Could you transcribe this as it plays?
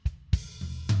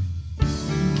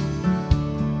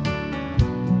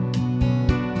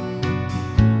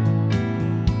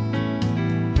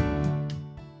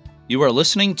You are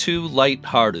listening to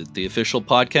Lighthearted, the official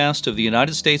podcast of the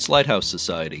United States Lighthouse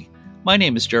Society. My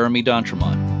name is Jeremy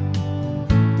D'Entremont.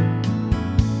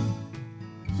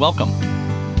 Welcome.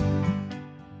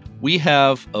 We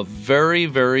have a very,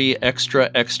 very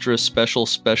extra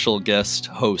special guest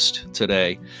host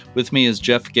today. With me is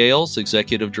Jeff Gales,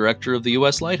 Executive Director of the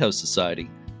U.S. Lighthouse Society.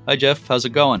 Hi, Jeff. How's it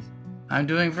going? I'm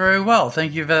doing very well.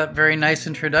 Thank you for that very nice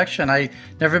introduction. I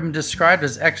never been described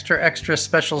as extra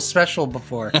special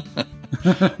before.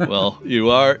 Well, you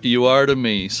are to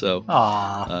me. So,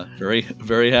 very,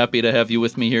 very happy to have you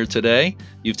with me here today.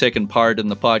 You've taken part in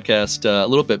the podcast a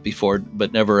little bit before,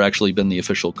 but never actually been the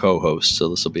official co-host. So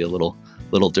this will be a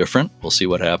little different. We'll see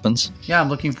what happens. Yeah, I'm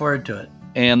looking forward to it.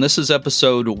 And this is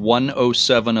episode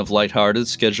 107 of Lighthearted,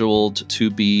 scheduled to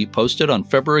be posted on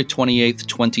February 28th,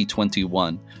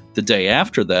 2021. The day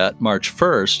after that, March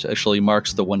 1st, actually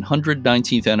marks the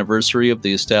 119th anniversary of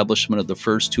the establishment of the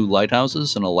first two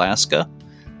lighthouses in Alaska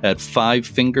at Five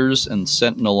Fingers and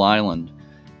Sentinel Island.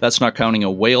 That's not counting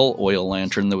a whale oil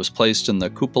lantern that was placed in the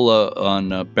cupola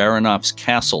on Baranov's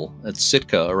Castle at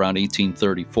Sitka around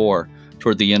 1834,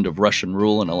 toward the end of Russian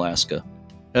rule in Alaska.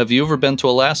 Have you ever been to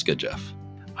Alaska, Jeff?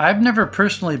 I've never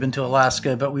personally been to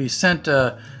Alaska, but we sent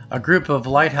a group of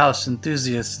lighthouse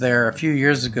enthusiasts there a few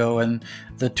years ago, and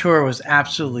the tour was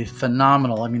absolutely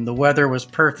phenomenal. I mean, the weather was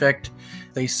perfect.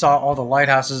 They saw all the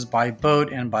lighthouses by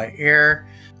boat and by air,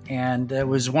 and it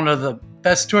was one of the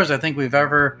best tours I think we've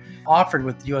ever offered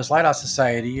with the U.S. Lighthouse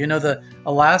Society. You know, the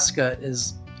Alaska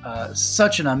is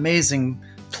such an amazing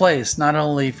place, not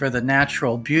only for the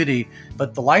natural beauty,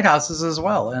 but the lighthouses as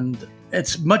well. And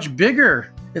it's much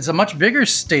bigger. It's a much bigger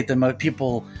state than what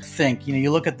people think. You know,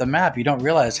 you look at the map, you don't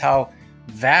realize how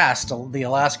vast the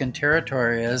Alaskan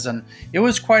territory is. And it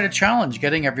was quite a challenge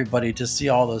getting everybody to see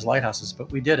all those lighthouses,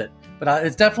 but we did it. But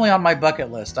it's definitely on my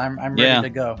bucket list. I'm ready to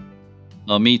go.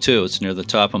 Me too. It's near the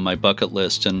top of my bucket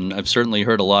list. And I've certainly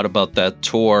heard a lot about that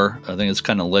tour. I think it's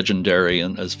kind of legendary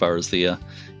as far as the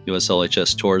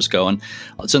USLHS tours go. And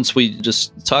since we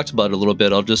just talked about it a little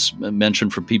bit, I'll just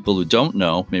mention for people who don't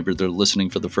know, maybe they're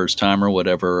listening for the first time or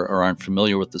whatever, or aren't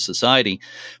familiar with the society.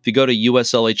 If you go to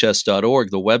uslhs.org,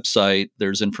 the website,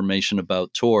 there's information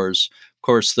about tours. Of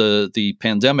course, the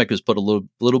pandemic has put a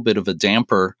little bit of a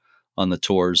damper on the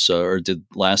tours, or did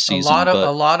last season.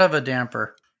 A lot of a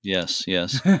damper. Yes.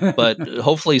 But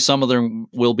hopefully some of them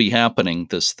will be happening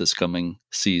this coming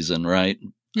season, right?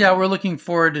 Yeah, we're looking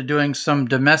forward to doing some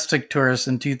domestic tours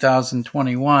in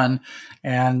 2021,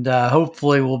 and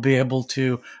hopefully we'll be able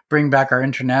to bring back our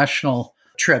international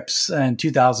trips in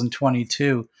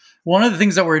 2022. One of the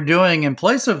things that we're doing in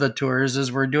place of the tours is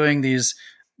we're doing these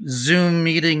Zoom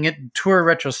meeting tour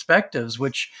retrospectives,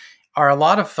 which are a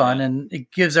lot of fun, and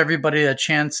it gives everybody a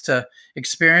chance to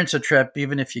experience a trip,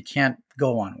 even if you can't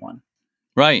go on one.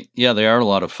 Right. Yeah, they are a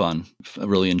lot of fun. I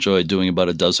really enjoyed doing about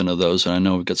a dozen of those, and I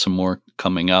know we've got some more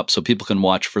coming up, so people can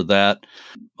watch for that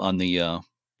on the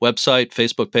website,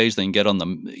 Facebook page. They can get on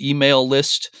the email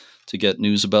list to get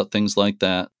news about things like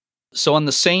that. So on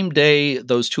the same day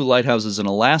those two lighthouses in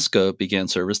Alaska began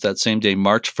service, that same day,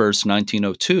 March 1st,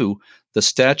 1902, the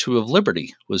Statue of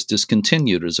Liberty was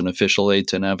discontinued as an official aid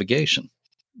to navigation.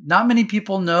 Not many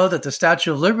people know that the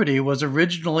Statue of Liberty was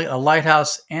originally a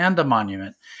lighthouse and a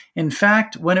monument. In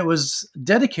fact, when it was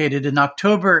dedicated in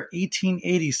October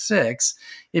 1886,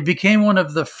 it became one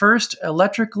of the first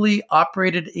electrically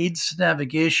operated aids to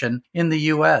navigation in the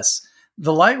U.S.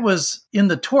 The light was in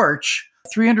the torch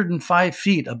 305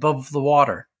 feet above the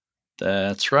water.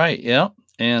 That's right, yeah.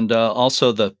 And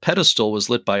also the pedestal was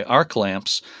lit by arc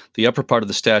lamps. The upper part of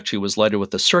the statue was lighted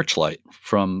with a searchlight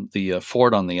from the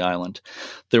fort on the island.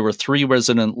 There were 3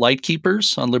 resident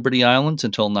lightkeepers on Liberty Island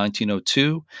until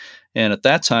 1902. And at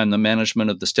that time, the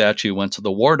management of the statue went to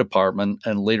the War Department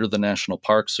and later the National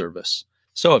Park Service.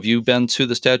 So have you been to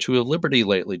the Statue of Liberty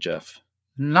lately, Jeff?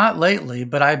 Not lately,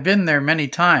 but I've been there many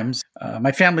times.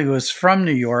 My family was from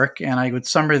New York, and I would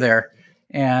summer there.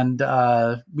 And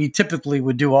we typically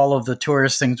would do all of the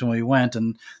tourist things when we went,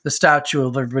 and the Statue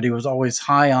of Liberty was always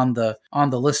high on the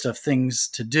list of things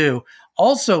to do.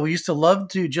 Also, we used to love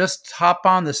to just hop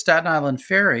on the Staten Island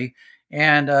ferry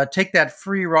and take that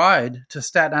free ride to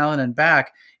Staten Island and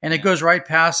back, and it goes right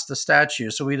past the statue.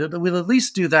 So we'd at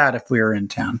least do that if we were in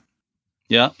town.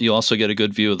 Yeah, you also get a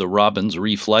good view of the Robbins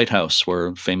Reef Lighthouse,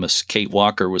 where famous Kate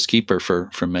walker was keeper for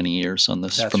many years on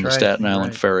this. That's from the Staten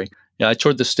Island ferry. Yeah, I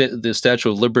toured the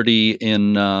Statue of Liberty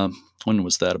in, when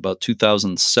was that? About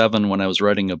 2007, when I was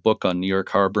writing a book on New York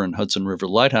Harbor and Hudson River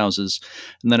lighthouses.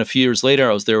 And then a few years later,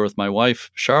 I was there with my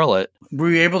wife, Charlotte. Were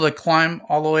you able to climb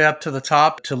all the way up to the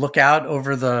top to look out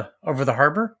over the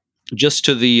harbor? Just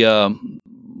to the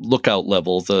lookout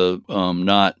level, the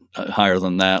not higher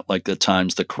than that, like the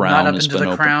times the crown Not up has into been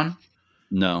the open. crown?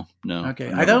 No. Okay.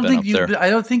 I've never been up there. I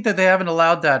don't think that they haven't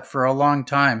allowed that for a long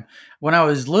time. When I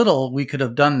was little, we could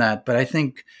have done that, but I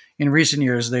think in recent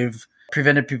years they've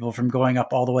prevented people from going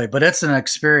up all the way. But it's an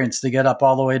experience to get up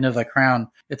all the way into the crown.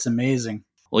 It's amazing.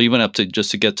 Well, even up to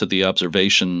just to get to the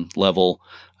observation level,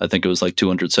 I think it was like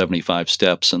 275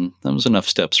 steps, and that was enough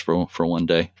steps for one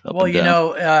day. Well, and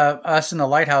down. Us in the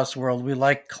lighthouse world, we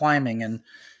like climbing, and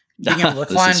being able to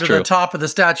This climb is to true. the top of the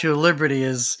Statue of Liberty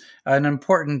is an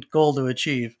important goal to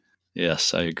achieve.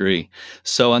 Yes, I agree.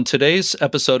 So on today's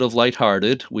episode of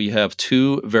Lighthearted, we have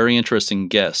two very interesting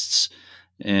guests.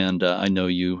 And I know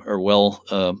you are well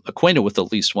acquainted with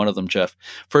at least one of them, Jeff.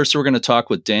 First, we're going to talk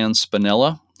with Dan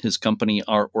Spinella. His company,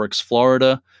 Artworks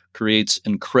Florida, creates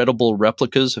incredible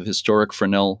replicas of historic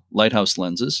Fresnel lighthouse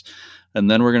lenses. And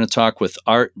then we're going to talk with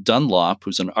Art Dunlop,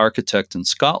 who's an architect in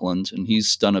Scotland, and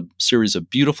he's done a series of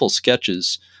beautiful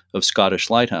sketches of Scottish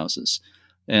lighthouses.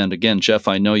 And again, Jeff,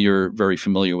 I know you're very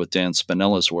familiar with Dan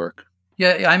Spinella's work.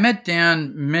 Yeah, I met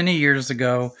Dan many years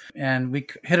ago, and we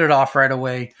hit it off right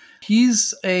away.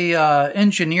 He's a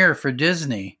engineer for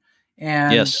Disney,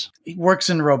 and Yes. he works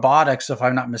in robotics, if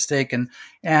I'm not mistaken.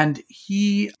 And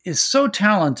he is so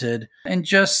talented, and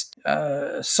just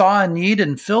saw a need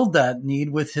and filled that need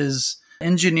with his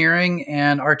engineering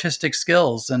and artistic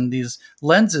skills. And these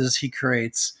lenses he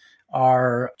creates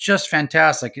are just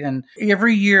fantastic. And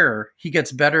every year he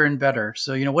gets better and better.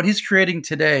 So, what he's creating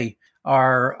today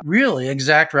are really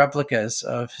exact replicas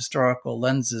of historical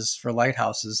lenses for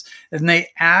lighthouses. And they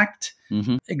act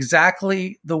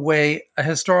exactly the way a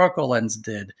historical lens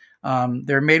did.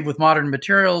 They're made with modern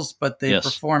materials, but they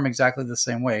perform exactly the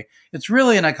same way. It's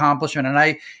really an accomplishment.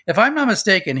 And if I'm not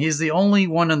mistaken, he's the only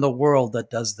one in the world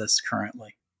that does this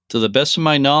currently. To the best of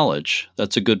my knowledge,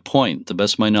 that's a good point. The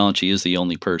best of my knowledge, he is the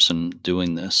only person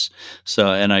doing this.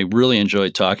 So, and I really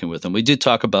enjoyed talking with him. We did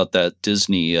talk about that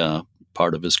Disney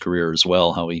part of his career as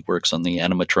well, how he works on the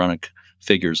animatronic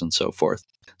figures and so forth.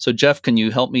 So, Jeff, can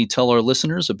you help me tell our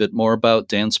listeners a bit more about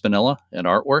Dan Spinella and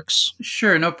Artworks?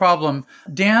 Sure, no problem.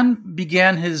 Dan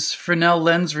began his Fresnel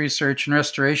lens research and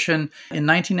restoration in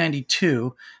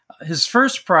 1992. His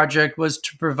first project was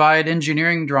to provide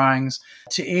engineering drawings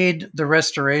to aid the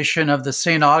restoration of the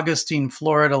St. Augustine,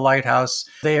 Florida lighthouse.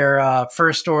 Their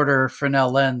first order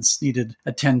Fresnel lens needed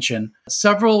attention.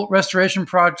 Several restoration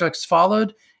projects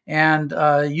followed, and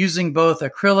using both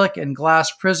acrylic and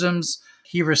glass prisms,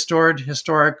 he restored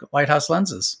historic lighthouse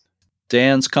lenses.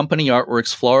 Dan's company,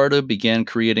 Artworks Florida, began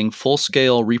creating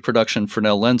full-scale reproduction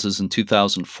Fresnel lenses in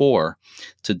 2004.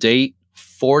 To date,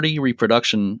 40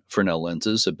 reproduction Fresnel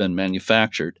lenses have been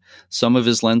manufactured. Some of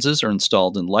his lenses are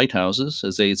installed in lighthouses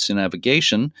as aids to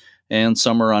navigation, and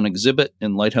some are on exhibit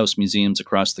in lighthouse museums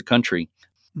across the country.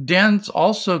 Dan's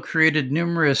also created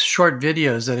numerous short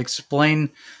videos that explain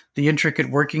the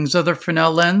intricate workings of the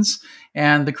Fresnel lens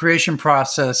and the creation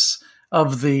process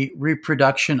of the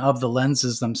reproduction of the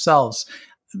lenses themselves.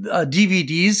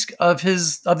 DVDs of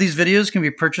these videos can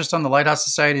be purchased on the Lighthouse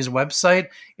Society's website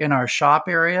in our shop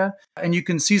area, and you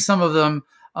can see some of them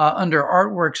under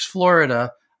Artworks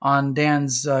Florida on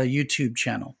Dan's YouTube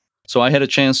channel. So I had a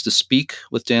chance to speak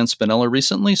with Dan Spinella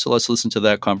recently, so let's listen to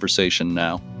that conversation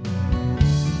now.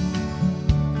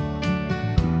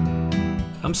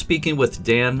 I'm speaking with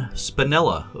Dan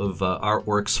Spinella of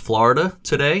Artworks Florida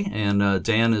today, and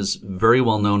Dan is very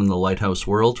well known in the lighthouse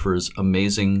world for his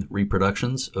amazing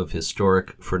reproductions of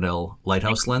historic Fresnel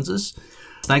lighthouse lenses.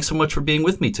 Thanks so much for being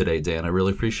with me today, Dan. I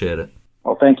really appreciate it.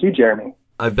 Well, thank you, Jeremy.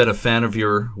 I've been a fan of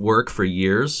your work for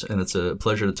years, and it's a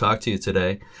pleasure to talk to you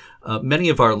today. Many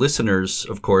of our listeners,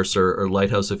 of course, are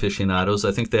lighthouse aficionados.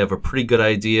 I think they have a pretty good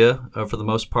idea, for the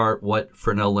most part, what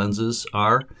Fresnel lenses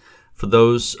are. For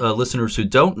those listeners who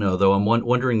don't know, though, I'm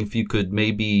wondering if you could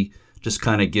maybe just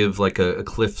kind of give like a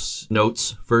Cliff's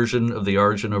Notes version of the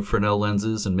origin of Fresnel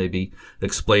lenses and maybe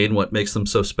explain what makes them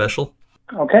so special.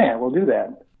 Okay, I will do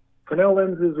that. Fresnel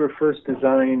lenses were first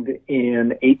designed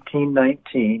in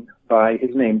 1819 by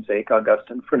his namesake,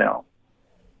 Augustin Fresnel.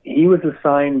 He was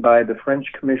assigned by the French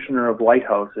Commissioner of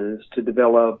Lighthouses to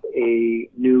develop a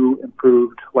new,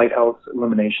 improved lighthouse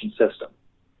illumination system.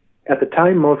 At the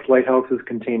time, most lighthouses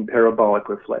contained parabolic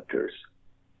reflectors.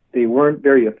 They weren't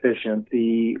very efficient.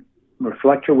 The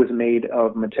reflector was made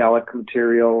of metallic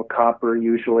material, copper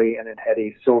usually, and it had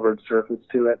a silvered surface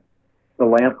to it. The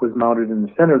lamp was mounted in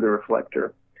the center of the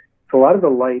reflector. So a lot of the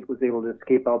light was able to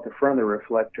escape out the front of the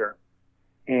reflector,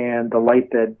 and the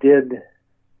light that did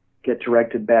get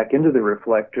directed back into the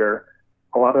reflector,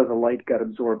 a lot of the light got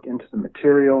absorbed into the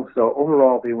material, so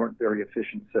overall they weren't very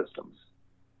efficient systems.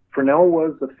 Fresnel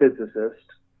was a physicist,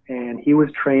 and he was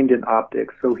trained in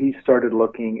optics, so he started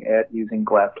looking at using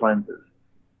glass lenses.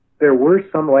 There were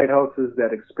some lighthouses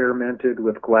that experimented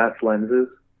with glass lenses.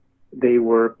 They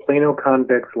were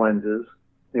plano-convex lenses.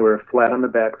 They were flat on the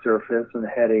back surface and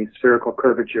had a spherical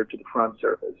curvature to the front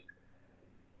surface.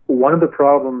 One of the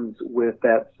problems with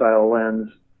that style lens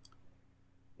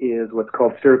is what's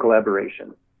called spherical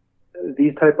aberration.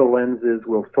 These type of lenses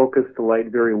will focus the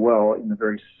light very well in the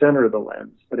very center of the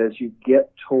lens, but as you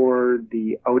get toward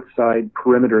the outside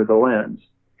perimeter of the lens,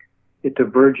 it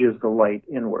diverges the light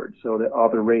inward so that all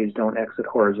the rays don't exit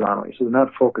horizontally, so they're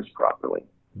not focused properly.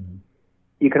 Mm-hmm.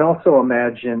 You can also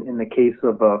imagine in the case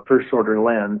of a first-order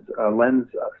lens, a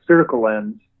spherical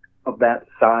lens of that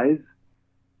size,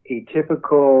 a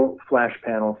typical flash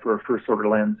panel for a first-order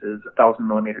lens is 1,000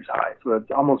 millimeters high, so it's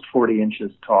almost 40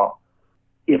 inches tall.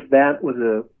 If that was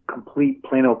a complete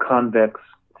plano-convex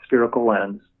spherical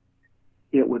lens,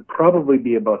 it would probably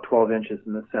be about 12 inches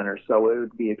in the center, so it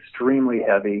would be extremely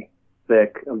heavy,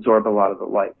 thick, absorb a lot of the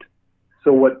light.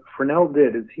 So what Fresnel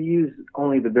did is he used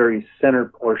only the very center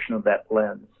portion of that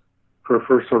lens. For a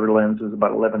first-order lens, it was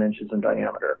about 11 inches in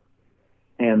diameter.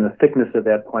 And the thickness at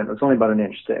that point was only about an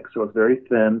inch thick, so it was very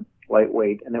thin,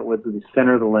 lightweight, and it was the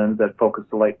center of the lens that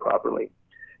focused the light properly.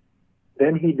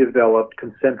 Then he developed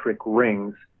concentric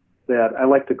rings that I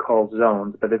like to call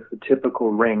zones, but it's the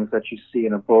typical rings that you see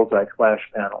in a bullseye flash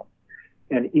panel.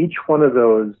 And each one of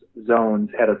those zones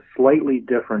had a slightly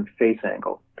different face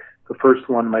angle. The first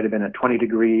one might have been at 20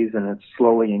 degrees, and it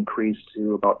slowly increased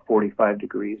to about 45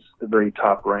 degrees, the very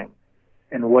top ring.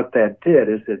 And what that did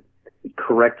is it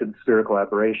corrected spherical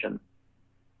aberration.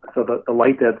 So the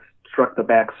light that struck the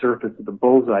back surface of the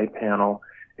bullseye panel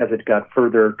as it got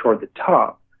further toward the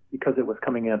top, because it was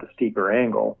coming at a steeper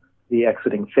angle, the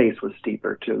exiting face was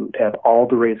steeper to have all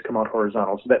the rays come out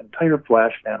horizontal. So that entire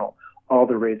flash panel, all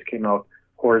the rays came out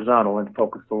horizontal and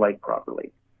focused the light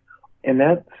properly. And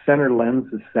that center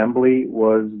lens assembly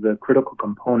was the critical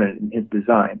component in his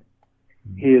design.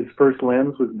 His first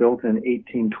lens was built in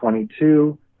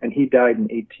 1822, and he died in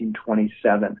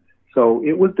 1827. So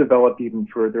it was developed even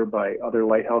further by other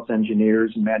lighthouse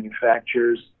engineers and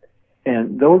manufacturers.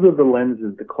 And those are the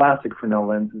lenses, the classic Fresnel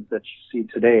lenses that you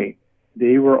see today.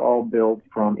 They were all built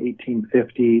from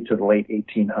 1850 to the late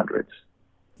 1800s.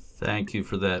 Thank you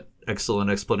for that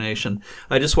excellent explanation.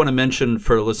 I just want to mention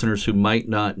for listeners who might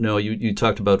not know, you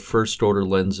talked about first-order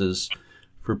lenses.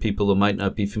 For people who might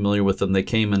not be familiar with them, they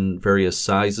came in various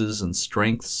sizes and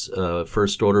strengths,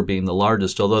 first order being the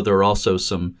largest, although there are also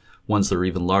some ones that are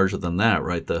even larger than that,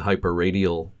 right? The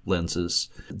hyperradial lenses,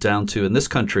 down to, in this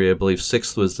country, I believe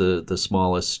 6th was the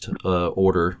smallest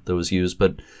order that was used.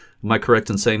 But am I correct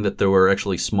in saying that there were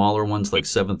actually smaller ones, like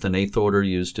 7th and 8th order,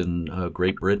 used in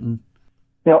Great Britain?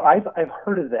 You know, I've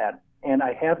heard of that, and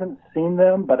I haven't seen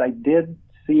them, but I did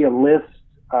see a list.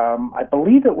 I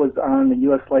believe it was on the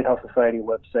U.S. Lighthouse Society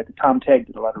website. Tom Tagg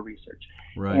did a lot of research.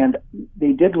 Right. And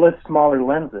they did list smaller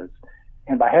lenses,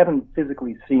 and I haven't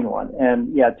physically seen one.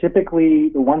 And yeah, typically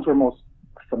the ones we're most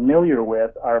familiar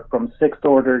with are from 6th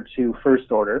order to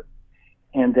 1st order.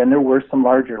 And then there were some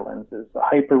larger lenses, the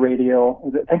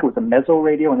hyperradial, I think it was a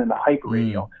mesoradial, and then the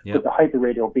hyperradial, with the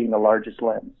hyperradial being the largest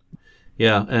lens.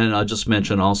 Yeah, and I'll just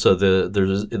mention also there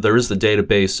is the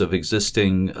database of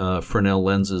existing Fresnel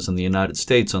lenses in the United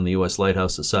States on the U.S.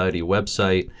 Lighthouse Society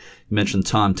website. You mentioned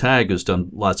Tom Tagg, who's done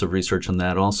lots of research on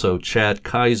that. Also, Chad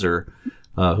Kaiser,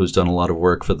 who's done a lot of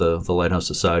work for the Lighthouse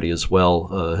Society as well,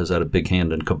 has had a big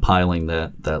hand in compiling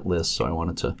that list. So I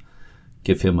wanted to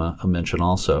give him a mention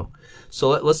also. So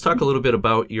let's talk a little bit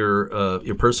about your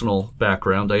personal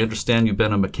background. I understand you've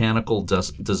been a mechanical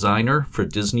designer for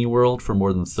Disney World for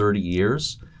more than 30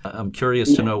 years. I'm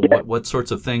curious to know what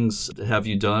sorts of things have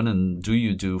you done and do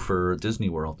you do for Disney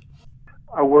World?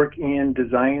 I work in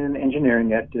design and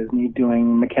engineering at Disney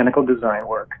doing mechanical design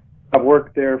work. I've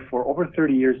worked there for over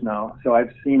 30 years now, so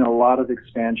I've seen a lot of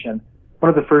expansion. One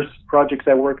of the first projects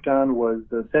I worked on was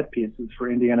the set pieces for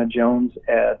Indiana Jones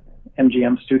at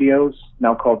MGM Studios,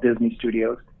 now called Disney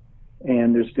Studios.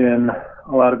 And there's been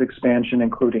a lot of expansion,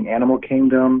 including Animal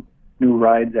Kingdom, new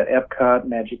rides at Epcot,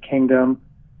 Magic Kingdom.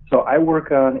 So I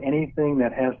work on anything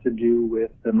that has to do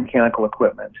with the mechanical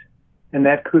equipment. And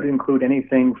that could include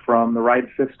anything from the ride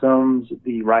systems,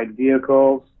 the ride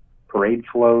vehicles, parade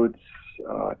floats,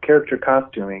 character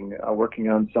costuming, working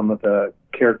on some of the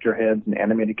character heads and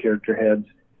animated character heads.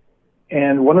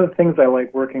 And one of the things I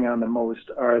like working on the most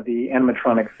are the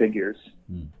animatronic figures,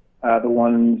 the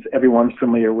ones everyone's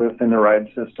familiar with in the ride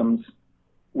systems.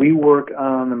 We work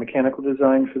on the mechanical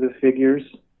design for the figures,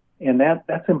 and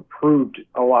that's improved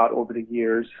a lot over the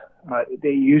years. They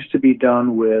used to be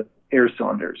done with air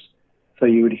cylinders. So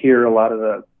you would hear a lot of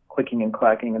the clicking and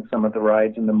clacking in some of the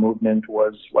rides, and the movement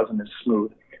wasn't as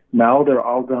smooth. Now they're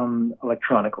all done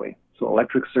electronically, so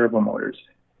electric servo motors.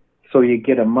 So you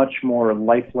get a much more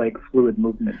lifelike fluid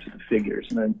movement to the figures,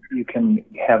 and then you can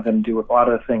have them do a lot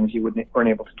of things you weren't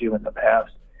able to do in the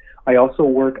past. I also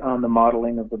work on the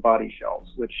modeling of the body shells,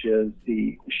 which is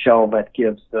the shell that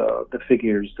gives the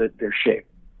figures their shape.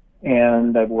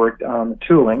 And I've worked on the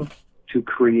tooling to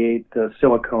create the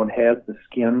silicone heads, the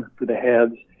skin for the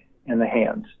heads, and the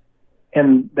hands.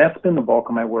 And that's been the bulk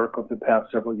of my work over the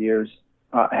past several years.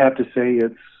 I have to say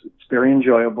it's very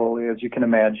enjoyable. As you can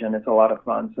imagine, it's a lot of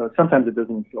fun. So sometimes it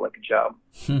doesn't feel like a job.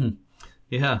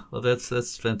 Yeah, well,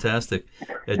 that's fantastic.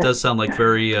 It does sound like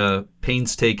very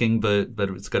painstaking, but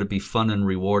it's got to be fun and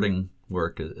rewarding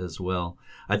work as well.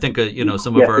 I think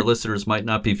some of our listeners might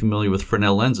not be familiar with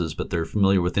Fresnel lenses, but they're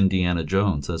familiar with Indiana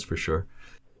Jones, that's for sure.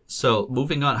 So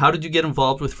moving on, how did you get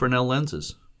involved with Fresnel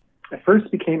lenses? I first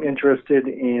became interested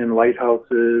in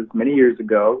lighthouses many years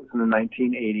ago, in the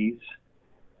 1980s.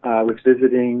 I was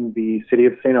visiting the city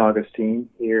of St. Augustine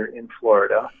here in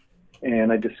Florida,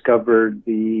 and I discovered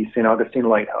the St. Augustine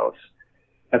Lighthouse.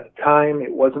 At the time,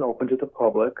 it wasn't open to the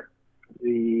public.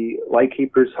 The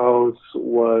lightkeeper's house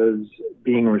was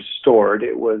being restored.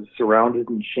 It was surrounded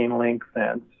in chain link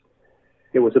fence.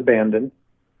 It was abandoned.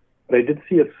 But I did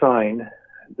see a sign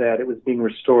that it was being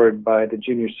restored by the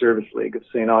Junior Service League of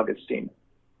St. Augustine.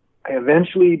 I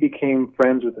eventually became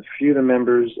friends with a few of the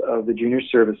members of the Junior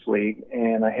Service League,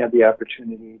 and I had the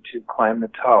opportunity to climb the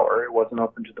tower. It wasn't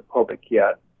open to the public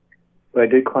yet, but I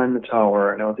did climb the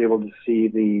tower, and I was able to see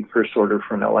the first order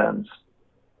Fresnel lens.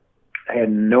 I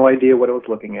had no idea what I was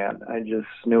looking at. I just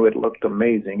knew it looked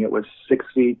amazing. It was 6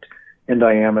 feet in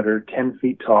diameter, 10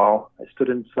 feet tall. I stood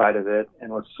inside of it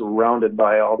and was surrounded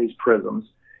by all these prisms.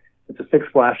 It's a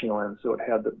fixed flashing lens, so it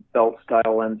had the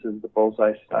belt-style lenses, the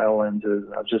bullseye-style lenses.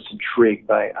 I was just intrigued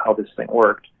by how this thing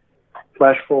worked.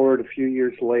 Flash forward a few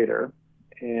years later,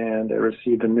 and I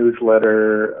received a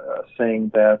newsletter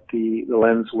saying that the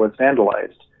lens was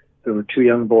vandalized. There were two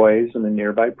young boys in a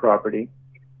nearby property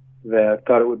that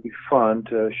thought it would be fun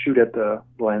to shoot at the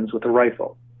lens with a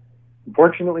rifle.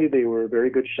 Unfortunately, they were very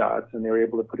good shots, and they were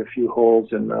able to put a few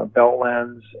holes in the belt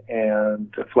lens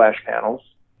and the flash panels.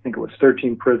 I think it was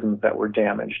 13 prisms that were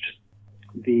damaged.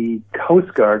 The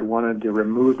Coast Guard wanted to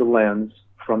remove the lens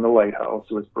from the lighthouse.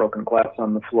 There was broken glass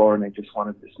on the floor, and they just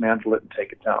wanted to dismantle it and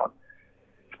take it down.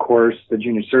 Of course, the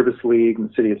Junior Service League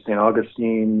and the city of St.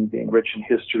 Augustine, being rich in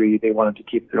history, they wanted to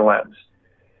keep their lens.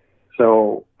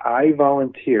 So I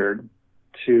volunteered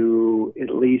to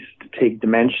at least take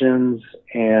dimensions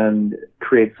and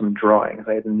create some drawings.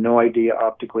 I had no idea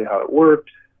optically how it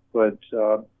worked, but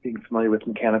being familiar with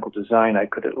mechanical design, I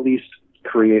could at least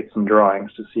create some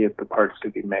drawings to see if the parts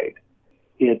could be made.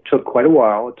 It took quite a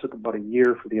while. It took about a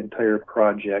year for the entire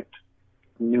project,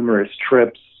 numerous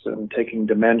trips and taking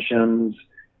dimensions.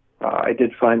 I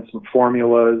did find some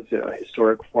formulas,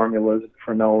 historic formulas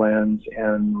for Fresnel lens,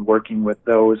 and working with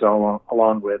those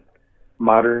along with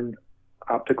modern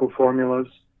optical formulas.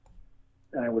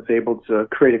 I was able to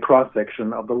create a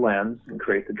cross-section of the lens and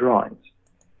create the drawings.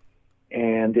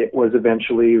 And it was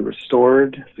eventually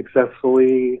restored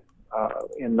successfully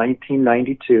in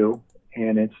 1992,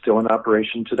 and it's still in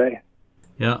operation today.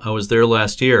 Yeah, I was there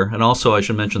last year. And also, I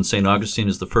should mention St. Augustine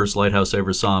is the first lighthouse I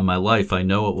ever saw in my life. I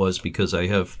know it was because I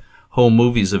have home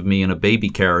movies of me in a baby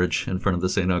carriage in front of the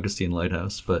St. Augustine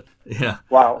Lighthouse. But, yeah.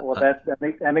 Wow, well, that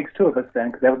makes two of us then,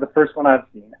 because that was the first one I've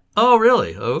seen. Oh,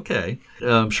 really? Okay.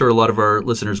 I'm sure a lot of our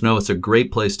listeners know it's a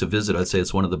great place to visit. I'd say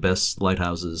it's one of the best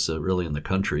lighthouses really in the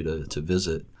country to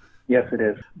visit. Yes, it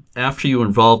is. After you were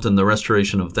involved in the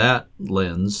restoration of that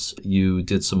lens, you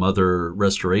did some other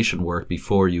restoration work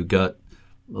before you got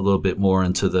a little bit more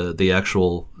into the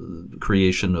actual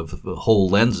creation of whole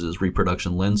lenses,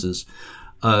 reproduction lenses.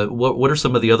 What are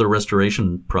some of the other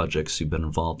restoration projects you've been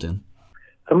involved in?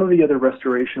 Some of the other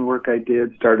restoration work I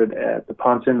did started at the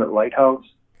Ponce Inlet Lighthouse.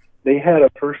 They had a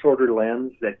first-order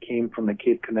lens that came from the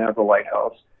Cape Canaveral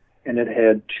Lighthouse, and it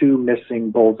had two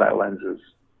missing bullseye lenses.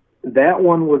 That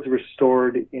one was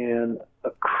restored in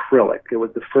acrylic. It was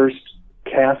the first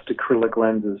cast acrylic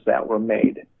lenses that were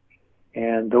made.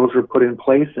 And those were put in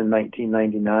place in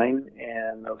 1999,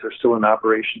 and those are still in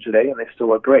operation today, and they still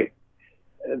look great.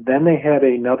 Then they had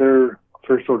another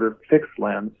first-order fixed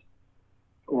lens.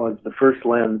 It was the first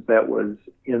lens that was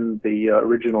in the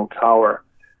original tower.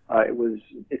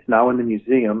 It's now in the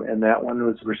museum, and that one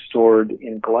was restored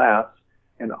in glass,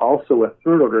 and also a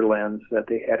third-order lens that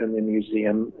they had in the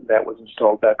museum that was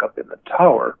installed back up in the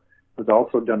tower was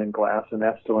also done in glass, and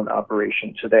that's still in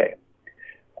operation today.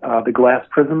 The glass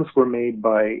prisms were made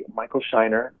by Michael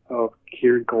Shiner of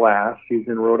Kier Glass. He's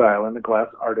in Rhode Island, a glass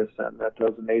artisan that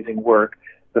does amazing work.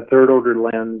 The third order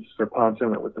lens for Ponce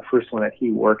Inlet was the first one that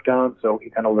he worked on, so he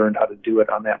kind of learned how to do it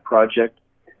on that project.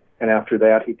 And after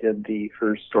that, he did the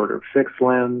first order fixed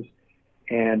lens,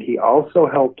 and he also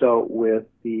helped out with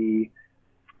the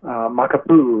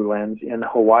Makapuru lens in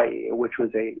Hawaii, which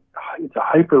was it's a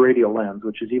hyperradial lens,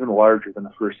 which is even larger than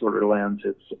the first order lens.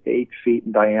 It's 8 feet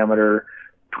in diameter,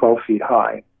 12 feet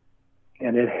high,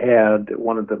 and it had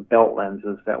one of the belt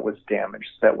lenses that was damaged.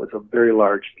 That was a very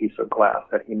large piece of glass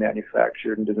that he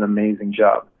manufactured and did an amazing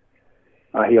job.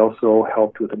 He also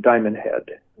helped with the diamond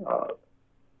head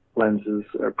lenses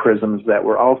or prisms that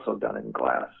were also done in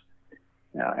glass.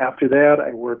 After that,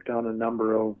 I worked on a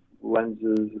number of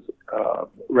lenses,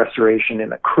 restoration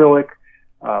in acrylic.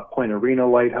 Point Arena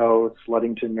Lighthouse,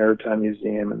 Ludington Maritime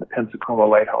Museum, and the Pensacola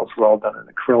Lighthouse were all done in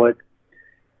acrylic.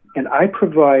 And I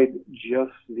provide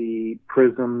just the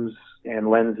prisms and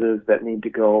lenses that need to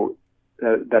go,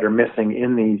 that are missing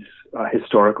in these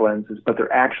historic lenses, but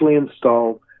they're actually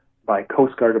installed by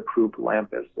Coast Guard approved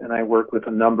lampists. And I work with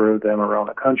a number of them around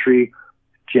the country.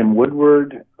 Jim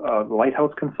Woodward, the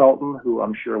lighthouse consultant, who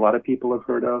I'm sure a lot of people have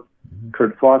heard of.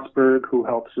 Kurt Fossberg, who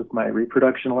helps with my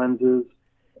reproduction lenses.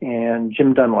 And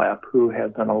Jim Dunlap, who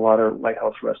has done a lot of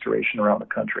lighthouse restoration around the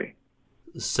country.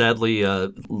 Sadly,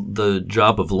 the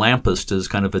job of lampist is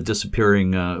kind of a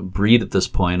disappearing breed at this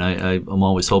point. I'm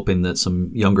always hoping that some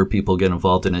younger people get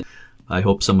involved in it. I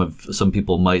hope some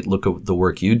people might look at the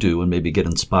work you do and maybe get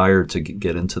inspired to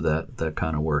get into that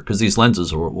kind of work, because these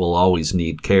lenses will always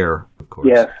need care, of course.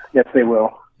 Yes, they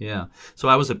will. Yeah. So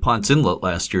I was at Ponce Inlet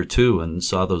last year too and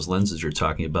saw those lenses you're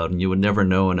talking about, and you would never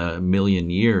know in a million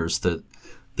years that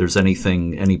there's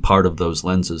any part of those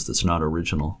lenses that's not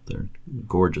original. They're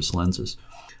gorgeous lenses.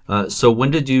 So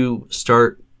when did you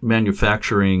start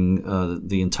manufacturing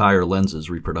the entire lenses,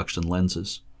 reproduction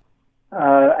lenses?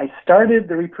 I started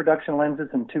the reproduction lenses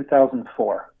in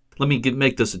 2004. Let me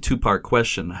make this a two-part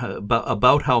question.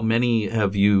 About how many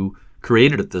have you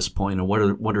created at this point, and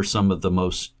what are some of the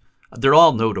most? They're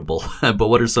all notable, but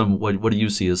what do you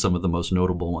see as some of the most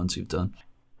notable ones you've done?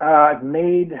 I've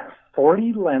made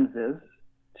 40 lenses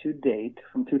to date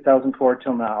from 2004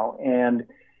 till now, and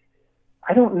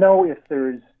I don't know if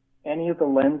there's any of the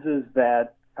lenses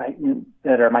that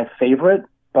are my favorite,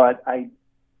 but I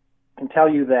can tell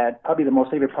you that probably the most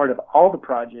favorite part of all the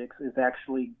projects is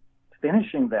actually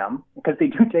finishing them, because they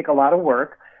do take a lot of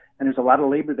work and there's a lot of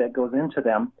labor that goes into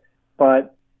them.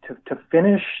 But to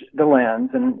finish the lens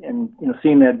and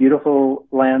seeing that beautiful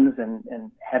lens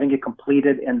and having it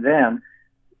completed, and then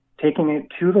taking it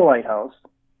to the lighthouse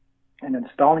and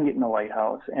installing it in the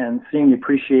lighthouse and seeing the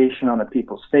appreciation on the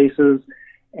people's faces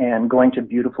and going to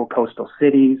beautiful coastal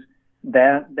cities,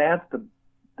 that's the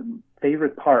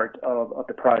favorite part of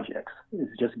the projects, is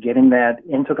just getting that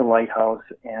into the lighthouse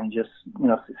and just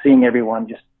seeing everyone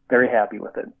just very happy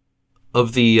with it.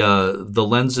 Of the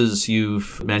lenses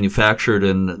you've manufactured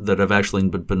and that have actually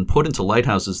been put into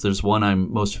lighthouses, there's one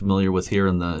I'm most familiar with here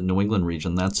in the New England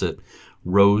region. That's at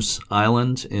Rose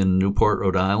Island in Newport,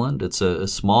 Rhode Island. It's a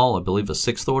small, I believe, a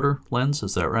 6th order lens.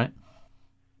 Is that right?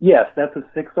 Yes, that's a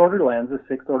 6th order lens, a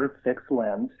 6th order fixed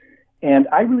lens. And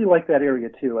I really like that area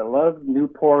too. I love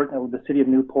Newport, I love the city of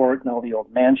Newport and all the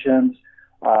old mansions.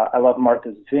 I love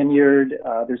Martha's Vineyard.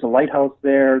 There's a lighthouse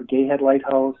there, Gayhead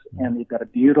Lighthouse, and they've got a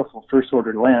beautiful first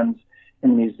order lens in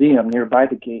the museum nearby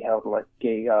the Gayhead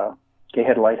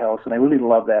Lighthouse, and I really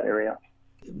love that area.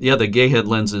 Yeah, the Gayhead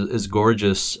lens is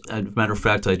gorgeous. As a matter of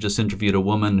fact, I just interviewed a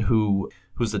woman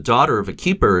who's the daughter of a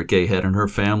keeper at Gayhead, and her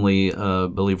family, I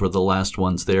believe, were the last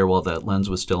ones there while that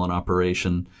lens was still in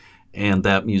operation. And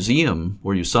that museum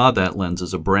where you saw that lens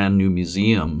is a brand new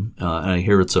museum. And I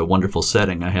hear it's a wonderful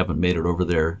setting. I haven't made it over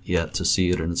there yet to see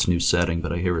it in its new setting,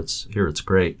 but I hear it's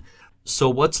great. So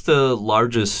what's the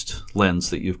largest lens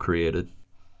that you've created?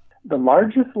 The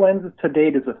largest lens to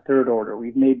date is a 3rd order.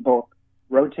 We've made both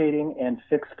rotating and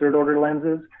fixed 3rd order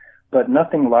lenses, but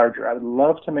nothing larger. I would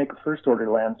love to make a 1st order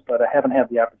lens, but I haven't had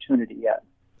the opportunity yet.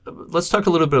 Let's talk a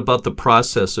little bit about the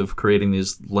process of creating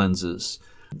these lenses.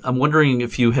 I'm wondering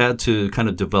if you had to kind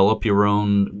of develop your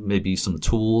own, maybe some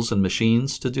tools and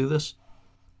machines to do this?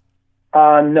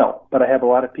 No, but I have a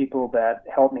lot of people that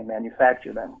help me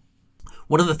manufacture them.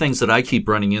 One of the things that I keep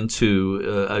running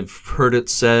into, I've heard it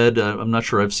said, I'm not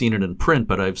sure I've seen it in print,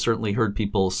 but I've certainly heard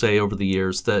people say over the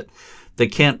years that they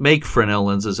can't make Fresnel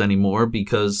lenses anymore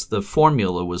because the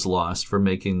formula was lost for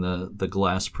making the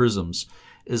glass prisms.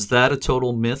 Is that a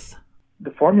total myth? The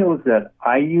formulas that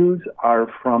I use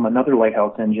are from another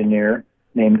lighthouse engineer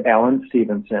named Alan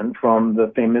Stevenson from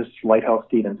the famous Lighthouse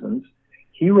Stevensons.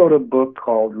 He wrote a book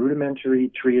called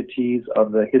Rudimentary Treatise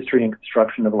of the History and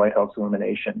Construction of Lighthouse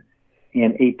Illumination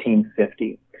in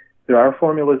 1850. There are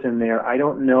formulas in there. I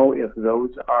don't know if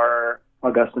those are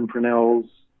Augustin Fresnel's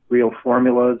real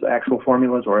formulas, actual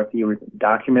formulas, or if he was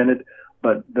documented,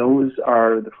 but those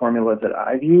are the formulas that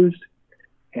I've used.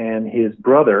 And his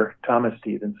brother, Thomas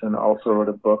Stevenson, also wrote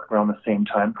a book around the same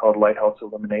time called Lighthouse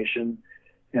Illumination.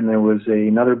 And there was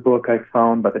another book I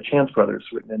found by the Chance brothers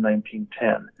written in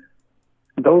 1910.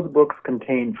 Those books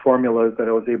contain formulas that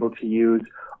I was able to use,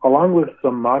 along with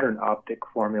some modern optic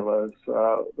formulas,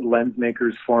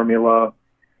 Lensmaker's formula.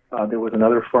 There was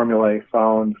another formula I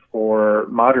found for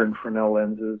modern Fresnel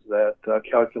lenses that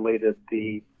calculated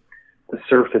the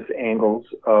surface angles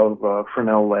of a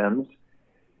Fresnel lens.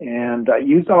 And I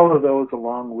used all of those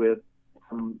along with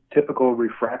some typical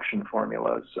refraction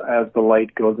formulas. As the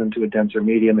light goes into a denser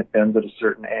medium, it bends at a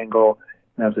certain angle.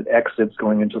 And as it exits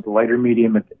going into the lighter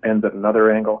medium, it bends at another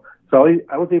angle. So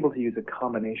I was able to use a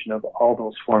combination of all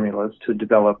those formulas to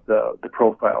develop the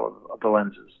profile of the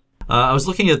lenses. I was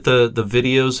looking at the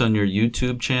videos on your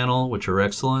YouTube channel, which are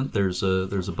excellent. There's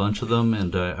a bunch of them,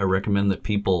 and I recommend that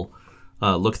people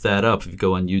look that up. If you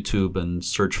go on YouTube and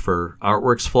search for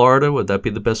Artworks Florida, would that be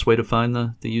the best way to find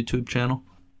the YouTube channel?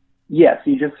 Yes,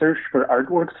 you just search for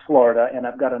Artworks Florida, and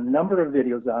I've got a number of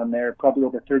videos on there, probably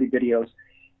over 30 videos.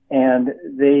 And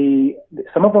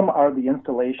some of them are the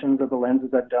installations of the lenses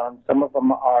I've done. Some of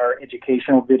them are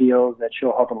educational videos that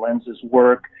show how the lenses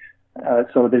work.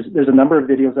 So there's a number of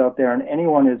videos out there, and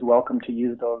anyone is welcome to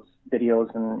use those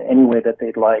videos in any way that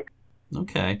they'd like.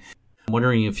 Okay. I'm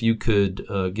wondering if you could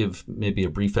give maybe a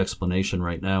brief explanation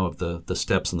right now of the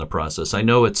steps in the process. I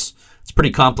know it's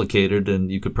pretty complicated, and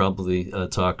you could probably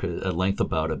talk at length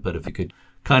about it, but if you could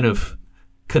kind of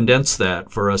condense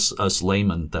that for us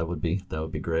laymen, that would be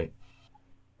great.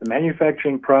 The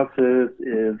manufacturing process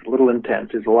is a little intense.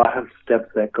 There's a lot of steps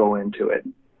that go into it.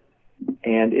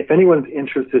 And if anyone's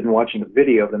interested in watching a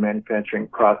video of the manufacturing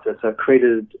process, I've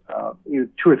created 2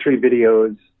 or 3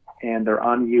 videos, and they're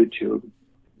on YouTube.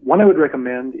 One I would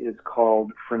recommend is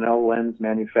called Fresnel Lens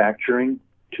Manufacturing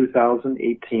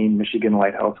 2018 Michigan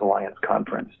Lighthouse Alliance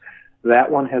Conference. That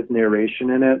one has narration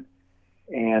in it,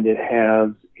 and it has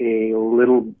a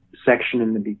little section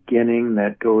in the beginning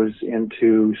that goes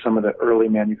into some of the early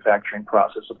manufacturing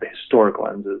process of the historic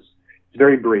lenses. It's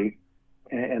very brief,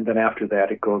 and then after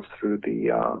that it goes through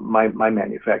the my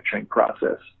manufacturing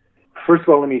process. First of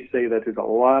all, let me say that there's a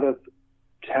lot of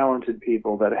talented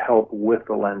people that help with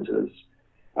the lenses.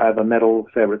 I have a metal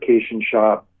fabrication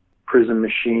shop, prism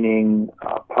machining,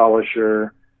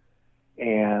 polisher,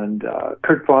 and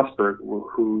Kurt Fosberg,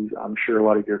 who I'm sure a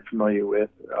lot of you are familiar with,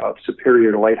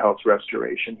 Superior Lighthouse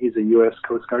Restoration. He's a U.S.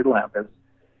 Coast Guard Lampist,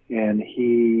 and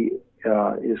he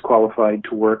is qualified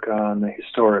to work on the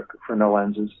historic Fresnel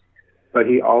lenses. But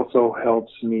he also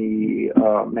helps me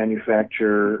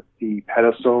manufacture the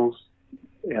pedestals.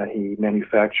 He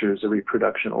manufactures the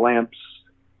reproduction lamps,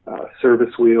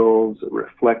 service wheels,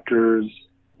 reflectors,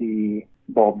 the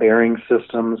ball bearing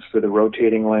systems for the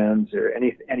rotating lens, or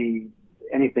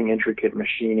anything intricate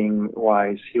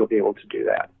machining-wise, he'll be able to do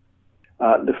that.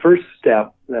 The first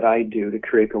step that I do to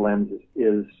create the lenses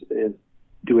is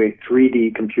do a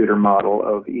 3D computer model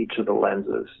of each of the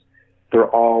lenses. They're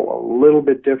all a little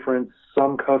bit different.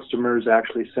 Some customers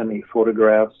actually send me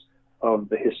photographs of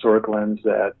the historic lens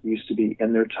that used to be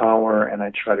in their tower, and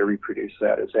I try to reproduce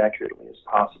that as accurately as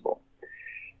possible.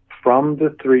 From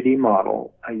the 3D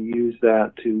model, I use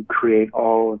that to create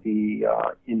all of the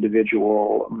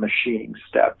individual machining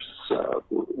steps.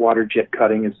 Water jet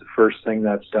cutting is the first thing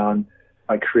that's done.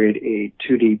 I create a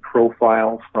 2D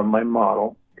profile from my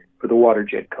model for the water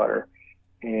jet cutter.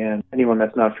 And anyone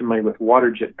that's not familiar with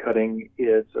water jet cutting,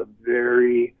 it's a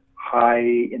very high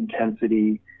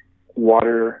intensity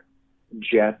water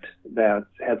jet that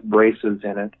has braces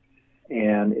in it.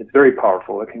 And it's very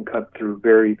powerful. It can cut through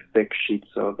very thick sheets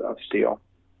of steel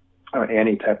or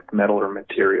any type of metal or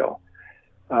material.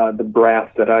 The brass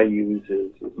that I use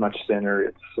is much thinner.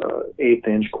 It's 1/8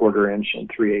 inch, 1/4 inch, and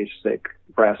 3/8 thick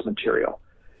brass material.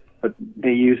 But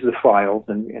they use the files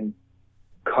and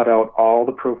cut out all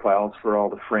the profiles for all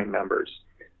the frame members.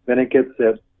 Then it gets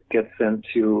sent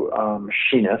to a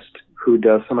machinist who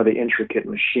does some of the intricate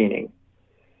machining.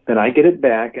 Then I get it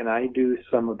back and I do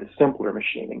some of the simpler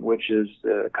machining, which is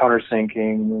the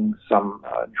countersinking, some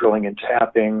drilling and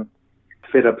tapping,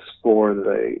 fit-ups for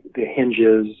the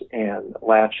hinges and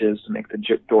latches to make the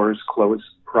doors close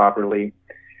properly.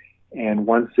 And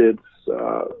once it's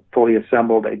fully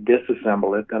assembled, I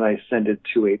disassemble it, then I send it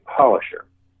to a polisher.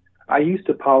 I used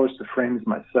to polish the frames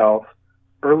myself,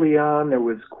 Early on, there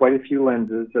was quite a few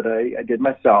lenses that I did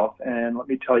myself, and let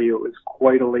me tell you, it was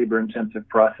quite a labor-intensive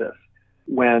process.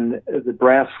 When the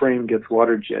brass frame gets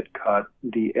water jet cut,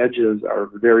 the edges are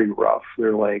very rough.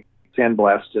 They're like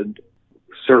sandblasted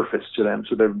surface to them,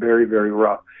 so they're very, very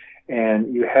rough.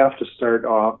 And you have to start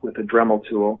off with a Dremel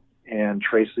tool and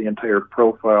trace the entire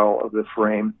profile of the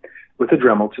frame with a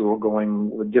Dremel tool, going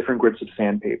with different grits of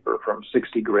sandpaper from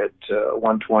 60 grit to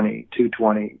 120,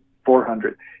 220,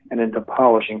 400, and into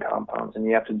polishing compounds. And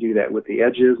you have to do that with the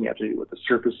edges, and you have to do it with the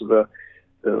surface of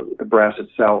the brass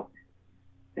itself.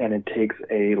 And it takes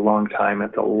a long time.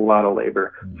 It's a lot of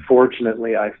labor.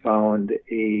 Fortunately, I found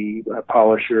a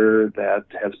polisher that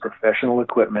has professional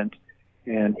equipment,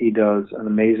 and he does an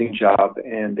amazing job,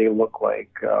 and they look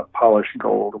like polished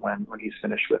gold when he's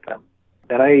finished with them.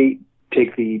 Then I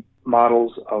take the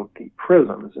models of the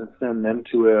prisms and send them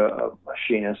to a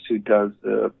machinist who does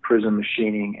the prism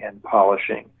machining and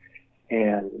polishing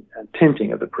and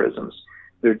tinting of the prisms.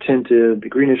 They're tinted the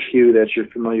greenish hue that you're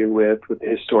familiar with the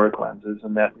historic lenses,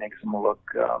 and that makes them look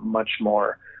much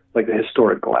more like the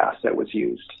historic glass that was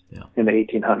used in the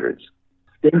 1800s.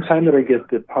 Same time that I get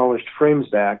the polished frames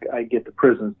back, I get the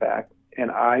prisms back,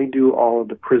 and I do all of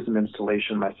the prism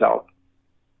installation myself.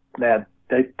 That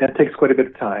takes quite a bit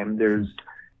of time. There's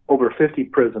over 50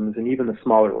 prisms, and even the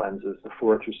smaller lenses, the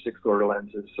 4th through 6th order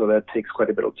lenses, so that takes quite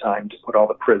a bit of time to put all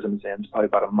the prisms in. It's probably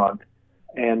about a month.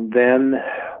 And then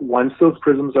once those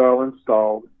prisms are all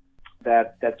installed,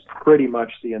 that's pretty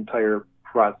much the entire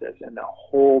process. And the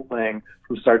whole thing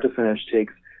from start to finish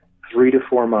takes 3 to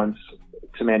 4 months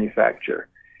to manufacture.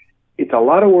 It's a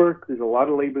lot of work. There's a lot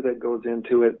of labor that goes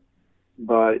into it,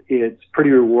 but it's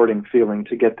pretty rewarding feeling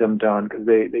to get them done, because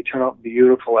they turn out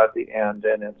beautiful at the end,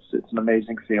 and it's an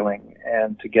amazing feeling,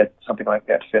 and to get something like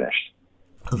that finished.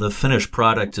 The finished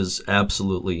product is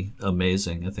absolutely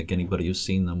amazing. I think anybody who's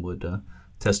seen them would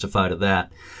testify to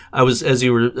that. As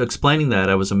you were explaining that,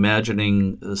 I was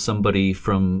imagining somebody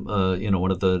from,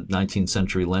 one of the 19th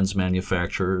century lens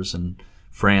manufacturers in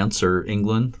France or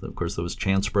England. Of course, there was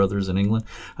Chance Brothers in England.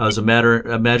 I was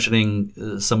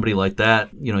imagining somebody like that,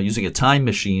 using a time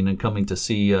machine and coming to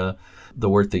see the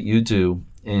work that you do.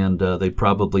 And they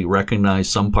probably recognize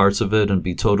some parts of it and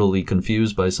be totally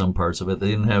confused by some parts of it.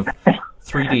 They didn't have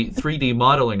 3D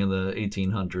modeling in the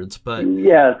 1800s, but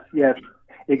yes,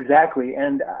 exactly.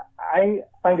 And I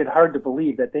find it hard to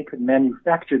believe that they could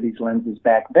manufacture these lenses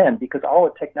back then, because all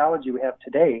the technology we have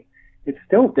today, it's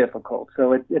still difficult.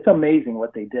 So it's amazing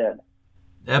what they did.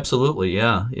 Absolutely,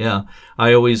 yeah.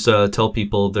 I always tell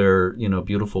people they're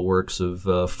beautiful works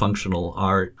of functional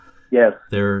art. Yes.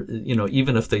 They're,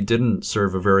 even if they didn't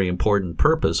serve a very important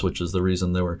purpose, which is the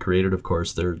reason they were created, of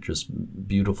course, they're just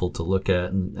beautiful to look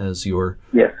at, and as your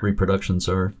reproductions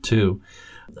are too.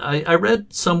 I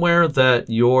read somewhere that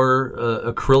your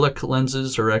acrylic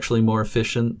lenses are actually more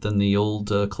efficient than the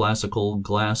old classical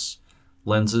glass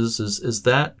lenses. Is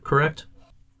that correct?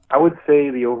 I would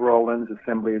say the overall lens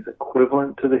assembly is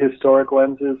equivalent to the historic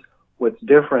lenses. What's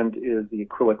different is the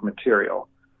acrylic material.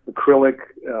 Acrylic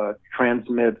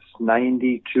transmits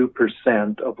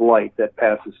 92% of light that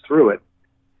passes through it,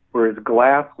 whereas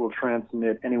glass will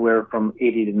transmit anywhere from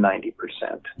 80 to 90%,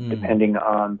 depending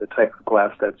on the type of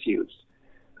glass that's used.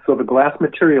 So the glass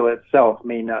material itself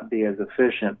may not be as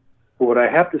efficient. But what I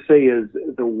have to say is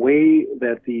the way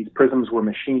that these prisms were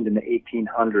machined in the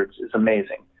 1800s is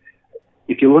amazing.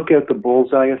 If you look at the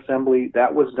bullseye assembly,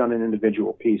 that was done in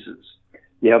individual pieces.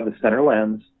 You have the center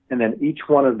lens, and then each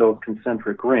one of those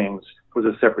concentric rings was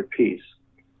a separate piece.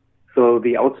 So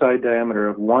the outside diameter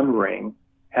of one ring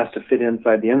has to fit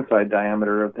inside the inside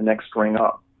diameter of the next ring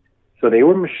up. So they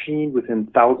were machined within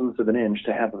thousandths of an inch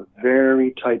to have a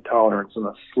very tight tolerance and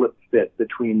a slip fit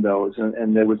between those.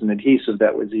 And there was an adhesive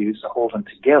that was used to hold them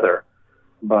together.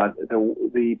 But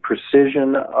the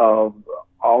precision of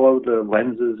all of the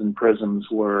lenses and prisms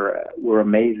were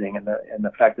amazing, and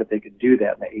the fact that they could do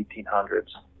that in the 1800s.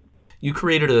 You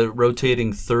created a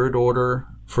rotating third order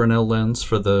Fresnel lens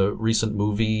for the recent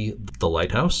movie, The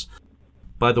Lighthouse.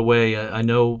 By the way, I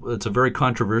know it's a very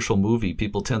controversial movie.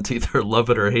 People tend to either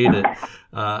love it or hate it.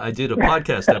 I did a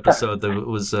podcast episode that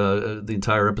was the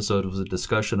entire episode was a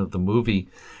discussion of the movie.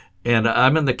 And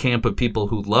I'm in the camp of people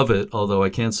who love it, although I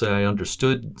can't say I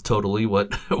understood totally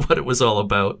what it was all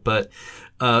about. But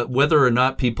whether or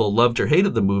not people loved or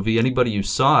hated the movie, anybody who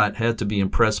saw it had to be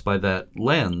impressed by that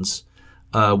lens,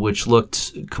 which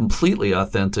looked completely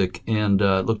authentic and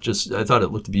I thought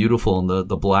it looked beautiful in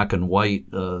the black and white,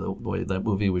 the way that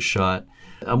movie was shot.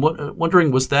 I'm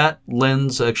wondering, was that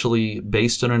lens actually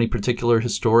based on any particular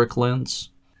historic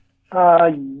lens?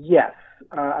 Yes.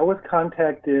 I was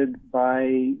contacted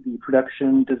by the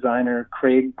production designer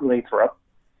Craig Lathrop,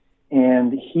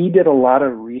 and he did a lot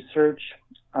of research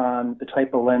on the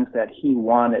type of lens that he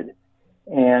wanted.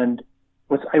 And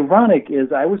what's ironic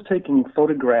is I was taking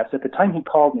photographs at the time he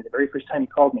called me, the very first time he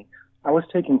called me. I was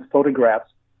taking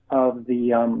photographs of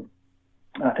the, I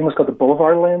think it was called the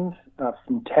Boulevard lens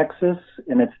from Texas,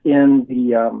 and it's in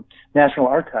the National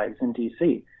Archives in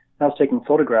D.C. I was taking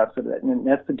photographs of it, and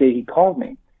that's the day he called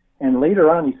me. And later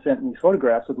on, he sent me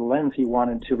photographs of the lens he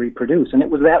wanted to reproduce, and it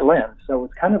was that lens. So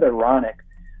it's kind of ironic.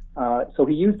 So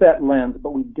he used that lens,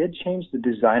 but we did change the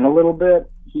design a little bit.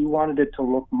 He wanted it to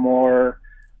look more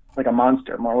like a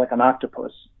monster, more like an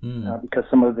octopus, because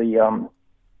some of the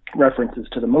references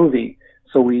to the movie.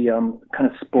 So we kind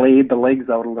of splayed the legs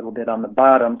out a little bit on the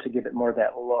bottom to give it more of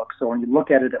that look. So when you look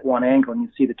at it at one angle and you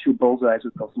see the two bullseyes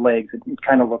with those legs, it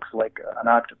kind of looks like an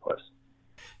octopus.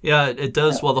 Yeah, it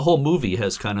does. Well, the whole movie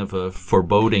has kind of a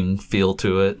foreboding feel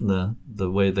to it, and the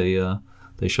way they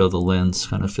show the lens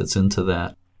kind of fits into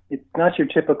that. It's not your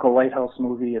typical lighthouse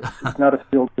movie. It's not a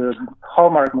feel-good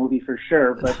Hallmark movie for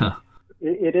sure, but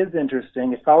it is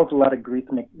interesting. It follows a lot of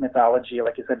Greek mythology.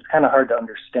 Like I said, it's kind of hard to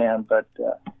understand, but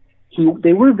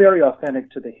they were very authentic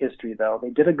to the history, though. They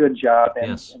did a good job,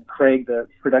 and, yes. and Craig, the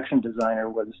production designer,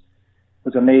 was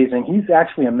amazing. He's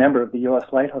actually a member of the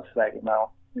U.S. Lighthouse Society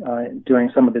now,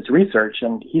 doing some of his research,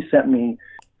 and he sent me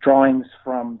drawings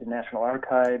from the National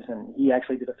Archives, and he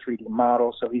actually did a 3D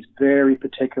model, so he's very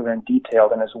particular and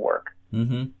detailed in his work.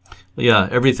 Mm-hmm. Yeah,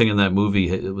 everything in that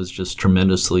movie, it was just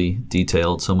tremendously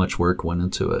detailed. So much work went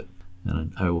into it,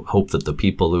 and I hope that the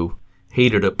people who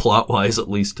hated it plot-wise at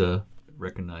least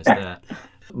recognize that.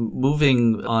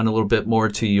 Moving on a little bit more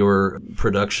to your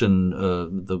production,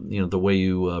 the way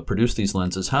you produce these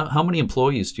lenses, how many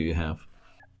employees do you have?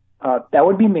 That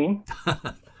would be me.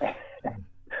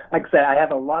 Like I said, I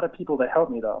have a lot of people that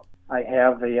help me, though.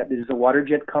 There's a water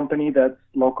jet company that's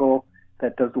local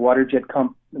that does the water jet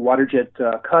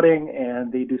cutting,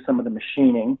 and they do some of the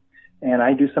machining, and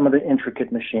I do some of the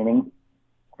intricate machining.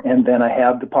 And then I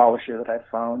have the polisher that I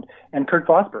found, and Kurt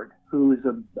Fosberg, who is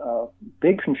a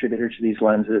big contributor to these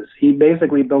lenses. He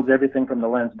basically builds everything from the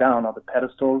lens down, all the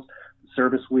pedestals,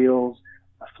 service wheels,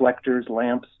 reflectors,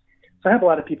 lamps. So I have a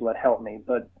lot of people that help me,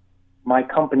 but my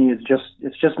company is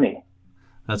just me.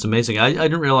 That's amazing. I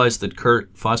didn't realize that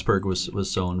Kurt Fosberg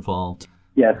was so involved.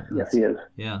 Yes, he is.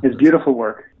 Yeah, it's beautiful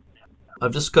work.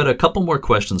 I've just got a couple more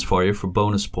questions for you for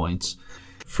bonus points.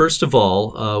 First of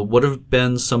all, what have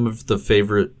been some of the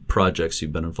favorite projects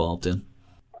you've been involved in?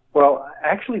 Well, I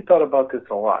actually thought about this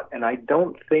a lot, and I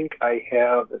don't think I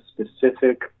have a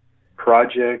specific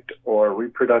project or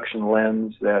reproduction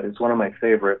lens that is one of my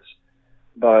favorites,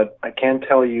 but I can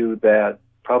tell you that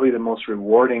probably the most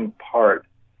rewarding part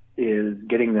is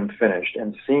getting them finished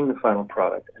and seeing the final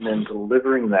product and then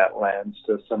delivering that lens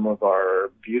to some of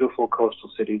our beautiful coastal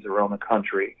cities around the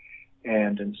country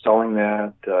and installing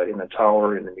that in the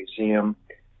tower, in the museum,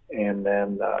 and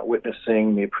then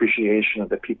witnessing the appreciation of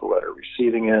the people that are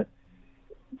receiving it.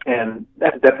 And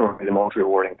that's definitely the most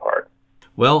rewarding part.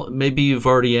 Well, maybe you've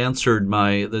already answered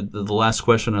the last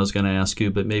question I was going to ask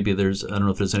you, but maybe I don't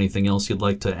know if there's anything else you'd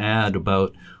like to add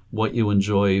about what you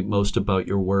enjoy most about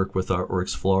your work with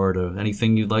Artworks Florida.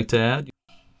 Anything you'd like to add?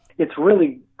 It's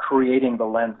really creating the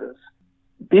lenses.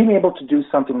 Being able to do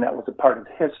something that was a part of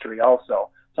history also.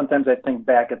 Sometimes I think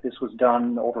back if this was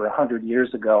done over 100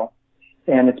 years ago,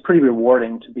 and it's pretty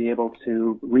rewarding to be able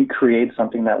to recreate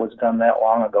something that was done that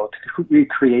long ago, to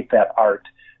recreate that art.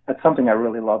 That's something I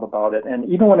really love about it. And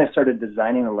even when I started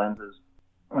designing the lenses,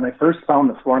 when I first found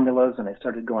the formulas and I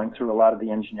started going through a lot of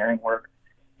the engineering work,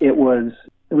 it was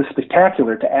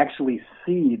spectacular to actually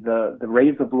see the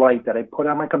rays of light that I put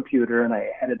on my computer, and I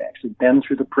had it actually bend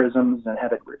through the prisms and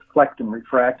have it reflect and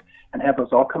refract and have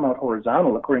those all come out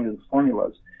horizontal according to the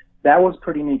formulas. That was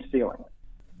pretty neat feeling.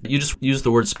 You just used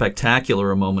the word spectacular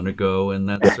a moment ago, and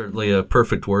that's certainly a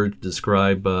perfect word to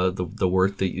describe the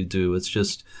work that you do. It's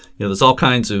just, there's all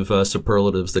kinds of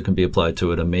superlatives that can be applied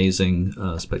to it. Amazing,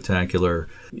 spectacular,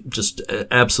 just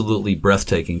absolutely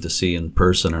breathtaking to see in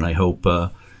person, and I hope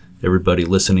everybody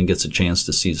listening gets a chance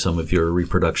to see some of your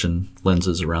reproduction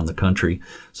lenses around the country.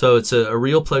 So it's a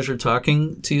real pleasure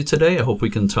talking to you today. I hope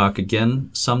we can talk again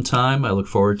sometime. I look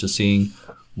forward to seeing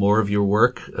more of your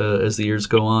work as the years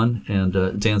go on.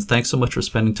 And Dan, thanks so much for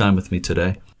spending time with me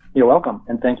today. You're welcome.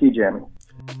 And thank you, Jeremy.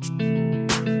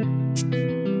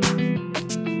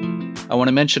 I want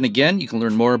to mention again, you can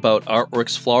learn more about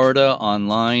Artworks Florida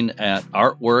online at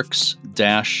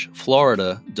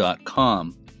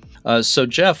artworks-florida.com. So,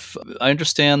 Jeff, I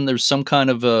understand there's some kind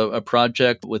of a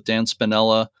project with Dan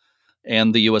Spinella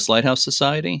and the U.S. Lighthouse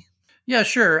Society? Yeah,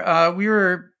 sure. We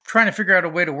were trying to figure out a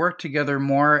way to work together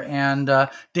more, and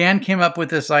Dan came up with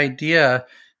this idea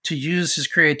to use his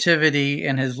creativity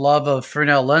and his love of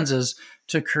Fresnel lenses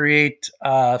to create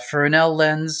Fresnel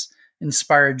lens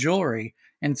inspired jewelry.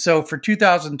 And so for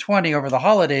 2020, over the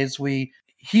holidays,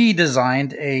 he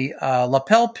designed a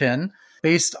lapel pin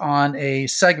based on a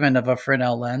segment of a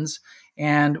Fresnel lens,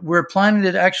 and we're planning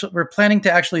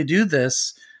to actually do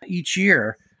this each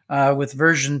year with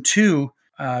version 2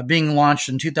 being launched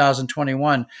in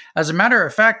 2021. As a matter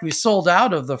of fact, we sold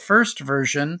out of the first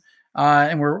version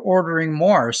and we're ordering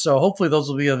more. So hopefully those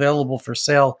will be available for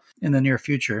sale in the near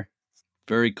future.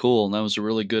 Very cool. And that was a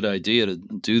really good idea to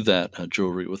do that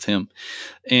jewelry with him.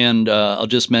 And I'll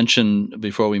just mention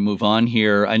before we move on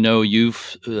here, I know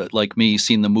you've, like me,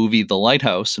 seen the movie The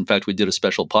Lighthouse. In fact, we did a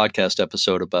special podcast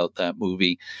episode about that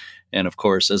movie. And of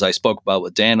course, as I spoke about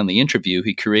with Dan in the interview,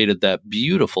 he created that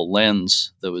beautiful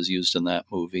lens that was used in that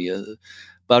movie. It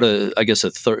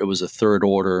was a third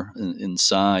order in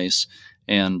size.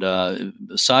 And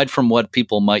aside from what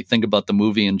people might think about the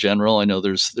movie in general, I know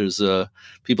there's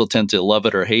people tend to love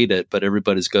it or hate it, but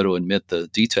everybody's got to admit the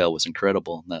detail was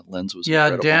incredible. And that lens was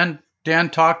incredible. Dan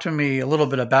talked to me a little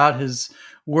bit about his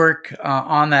work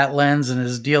on that lens and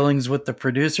his dealings with the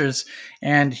producers,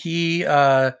 and he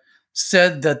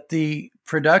said that the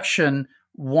production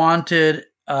wanted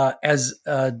as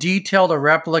detailed a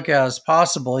replica as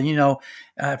possible.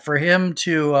 For him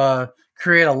to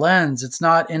create a lens, it's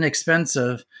not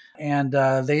inexpensive, and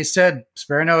they said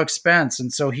spare no expense.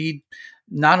 And so he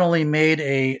not only made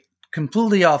a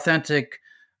completely authentic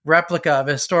replica of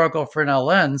a historical Fresnel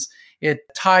lens, it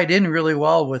tied in really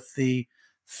well with the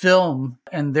film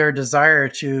and their desire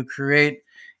to create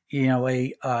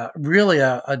a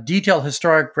detailed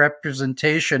historic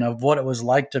representation of what it was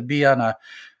like to be on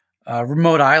a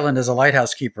remote island as a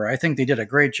lighthouse keeper. I think they did a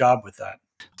great job with that.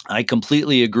 I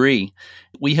completely agree.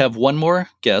 We have one more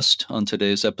guest on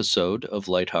today's episode of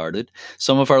Lighthearted.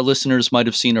 Some of our listeners might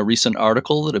have seen a recent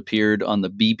article that appeared on the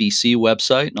BBC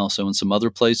website and also in some other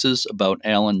places about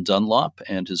Alan Dunlop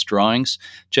and his drawings.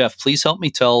 Jeff, please help me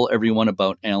tell everyone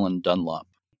about Alan Dunlop.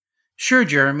 Sure,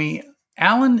 Jeremy.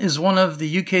 Alan is one of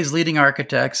the UK's leading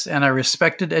architects and a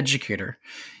respected educator.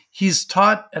 He's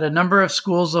taught at a number of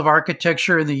schools of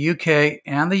architecture in the UK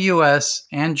and the US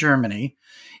and Germany,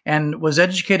 and was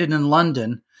educated in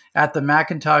London at the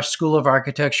Mackintosh School of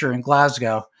Architecture in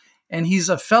Glasgow. And he's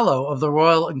a fellow of the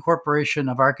Royal Incorporation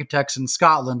of Architects in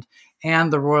Scotland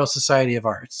and the Royal Society of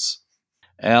Arts.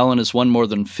 Alan has won more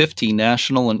than 50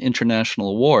 national and international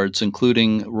awards,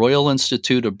 including Royal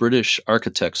Institute of British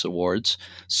Architects Awards,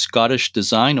 Scottish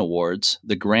Design Awards,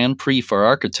 the Grand Prix for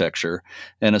Architecture,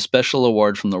 and a special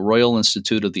award from the Royal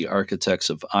Institute of the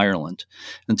Architects of Ireland.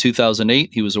 In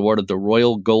 2008, he was awarded the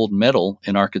Royal Gold Medal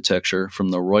in Architecture from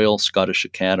the Royal Scottish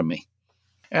Academy.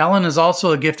 Alan is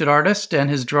also a gifted artist, and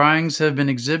his drawings have been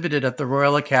exhibited at the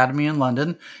Royal Academy in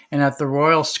London and at the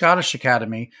Royal Scottish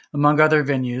Academy, among other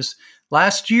venues.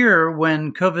 Last year,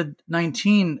 when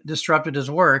COVID-19 disrupted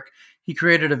his work, he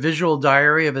created a visual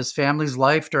diary of his family's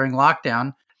life during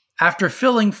lockdown. After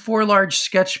filling 4 large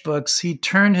sketchbooks, he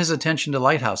turned his attention to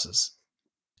lighthouses.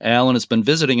 Alan has been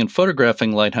visiting and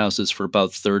photographing lighthouses for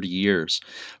about 30 years.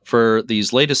 For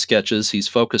these latest sketches, he's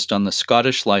focused on the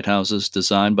Scottish lighthouses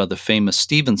designed by the famous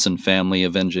Stevenson family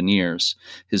of engineers.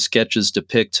 His sketches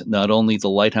depict not only the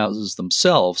lighthouses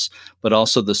themselves, but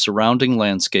also the surrounding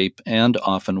landscape and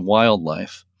often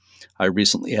wildlife. I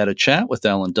recently had a chat with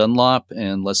Alan Dunlop,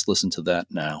 and let's listen to that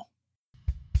now.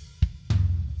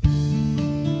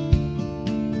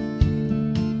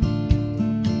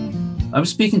 I'm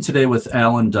speaking today with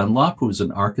Alan Dunlop, who is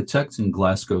an architect in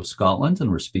Glasgow, Scotland, and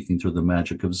we're speaking through the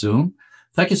magic of Zoom.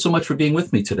 Thank you so much for being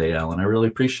with me today, Alan. I really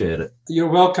appreciate it. You're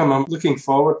welcome. I'm looking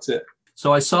forward to it.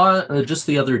 So I saw just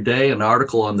the other day an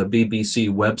article on the BBC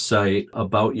website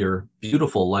about your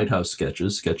beautiful lighthouse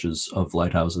sketches of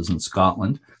lighthouses in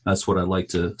Scotland. That's what I'd like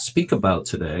to speak about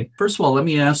today. First of all, let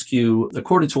me ask you,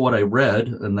 according to what I read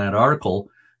in that article,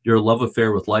 your love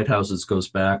affair with lighthouses goes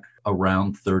back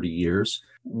around 30 years.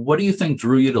 What do you think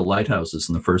drew you to lighthouses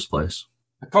in the first place?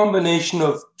 A combination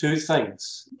of 2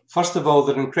 things. First of all,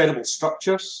 they're incredible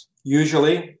structures,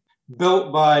 usually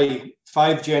built by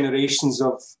 5 generations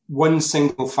of one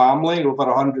single family over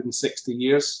 160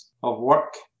 years of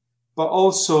work. But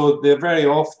also, they're very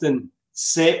often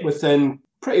set within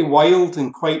pretty wild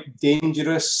and quite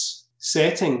dangerous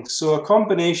settings. So a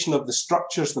combination of the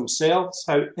structures themselves,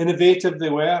 how innovative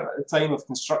they were at the time of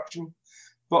construction,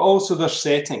 but also their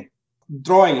setting.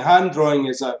 Hand drawing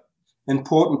is an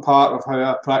important part of how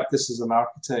I practice as an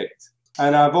architect.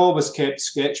 And I've always kept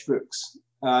sketchbooks,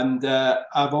 and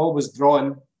I've always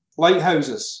drawn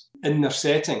lighthouses in their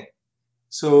setting.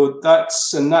 So that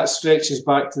stretches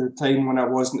back to the time when I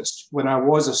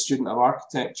was a student of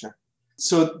architecture.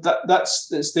 So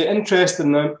it's the interest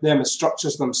in them as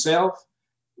structures themselves.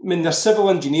 I mean, they're civil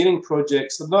engineering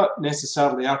projects. They're not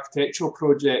necessarily architectural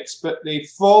projects, but they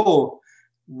follow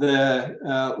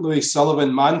the Louis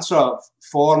Sullivan mantra of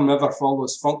form never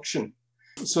follows function.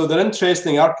 So they're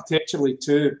interesting architecturally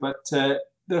too, but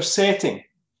their setting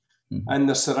and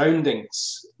their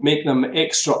surroundings make them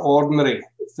extraordinary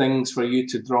things for you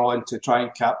to draw and to try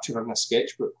and capture in a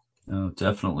sketchbook. Oh,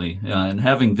 definitely. Yeah, and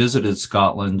having visited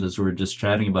Scotland, as we were just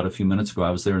chatting about a few minutes ago,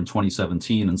 I was there in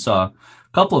 2017 and saw a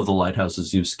couple of the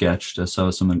lighthouses you've sketched. I saw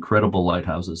some incredible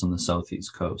lighthouses on the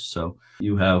southeast coast. So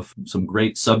you have some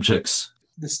great subjects.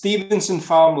 The Stevenson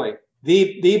family,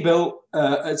 they built,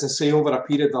 as I say, over a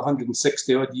period of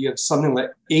 160 odd years, something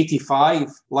like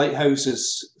 85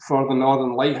 lighthouses for the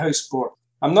Northern Lighthouse Board.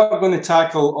 I'm not going to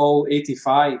tackle all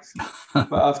 85,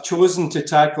 but I've chosen to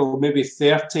tackle maybe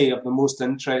 30 of the most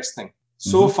interesting.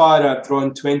 So far, I've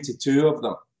drawn 22 of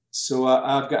them. So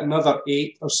I've got another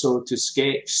 8 or so to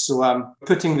sketch. So I'm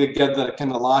putting together a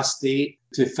kind of last 8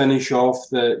 to finish off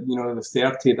the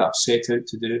 30 that I've set out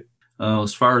to do.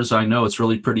 As far as I know, it's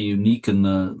really pretty unique in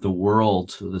the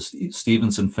world, the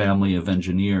Stevenson family of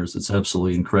engineers. It's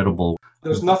absolutely incredible.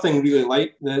 There's nothing really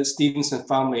like the Stevenson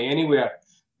family anywhere.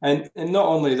 And not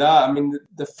only that, I mean,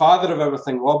 the father of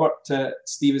everything, Robert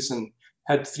Stevenson,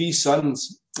 had 3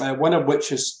 sons, one of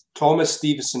which is Thomas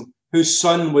Stevenson, whose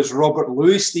son was Robert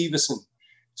Louis Stevenson.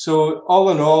 So all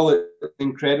in all, it's an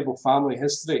incredible family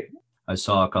history. I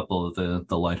saw a couple of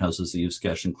the lighthouses that you've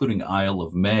sketched, including Isle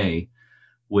of May,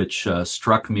 which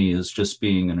struck me as just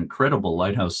being an incredible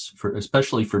lighthouse,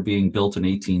 especially for being built in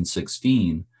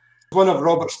 1816. One of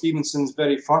Robert Stevenson's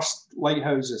very first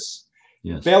lighthouses.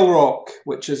 Yes. Bell Rock,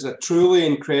 which is a truly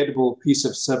incredible piece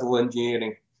of civil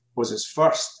engineering, was his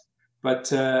first. But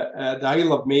the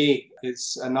Isle of May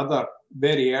is another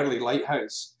very early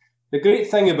lighthouse. The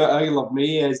great thing about Isle of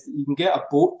May is that you can get a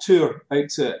boat tour out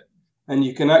to it, and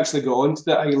you can actually go onto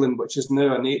the island, which is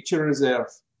now a nature reserve.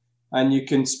 And you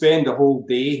can spend a whole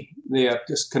day there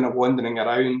just kind of wandering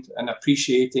around and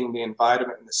appreciating the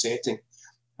environment and the setting.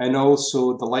 And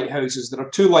also the lighthouses. There are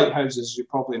 2 lighthouses, you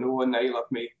probably know, in the Isle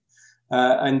of May.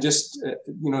 And just,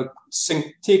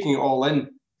 taking it all in.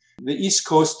 The east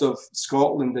coast of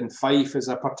Scotland and Fife is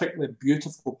a particularly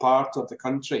beautiful part of the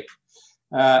country.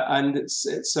 And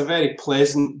it's a very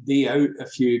pleasant day out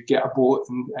if you get a boat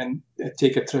and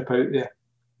take a trip out there.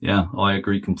 Yeah, I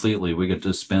agree completely. We get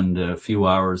to spend a few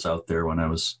hours out there when I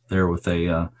was there with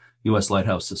a U.S.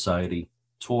 Lighthouse Society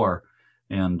tour.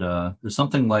 And there's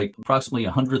something like approximately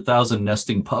 100,000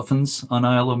 nesting puffins on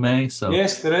Isle of May. So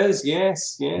yes, there is.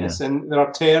 Yes. Yeah. And there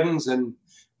are terns and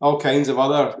all kinds of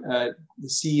other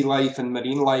sea life and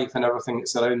marine life and everything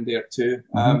that's around there too.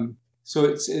 So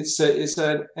it's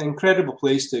an incredible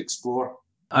place to explore.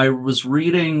 I was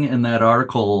reading in that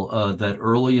article that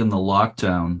early in the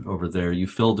lockdown over there, you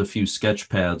filled a few sketch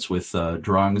pads with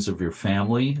drawings of your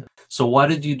family. So why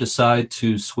did you decide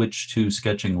to switch to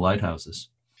sketching lighthouses?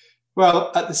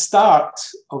 Well, at the start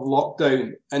of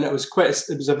lockdown, and we're in a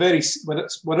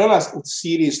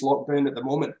serious lockdown at the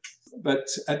moment, but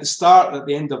at the start, at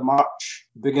the end of March,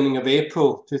 beginning of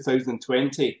April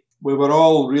 2020, we were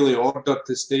all really ordered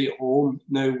to stay at home.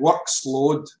 Now, work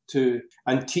slowed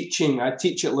and teaching. I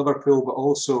teach at Liverpool, but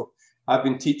also I've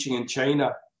been teaching in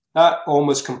China. That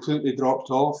almost completely dropped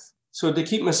off. So to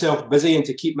keep myself busy and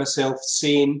to keep myself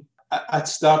sane, I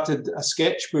started a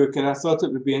sketchbook, and I thought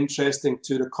it would be interesting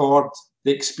to record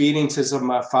the experiences of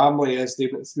my family as they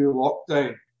went through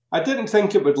lockdown. I didn't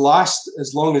think it would last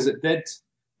as long as it did,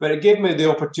 but it gave me the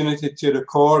opportunity to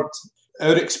record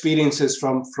our experiences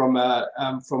from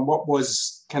what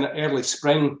was kind of early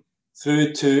spring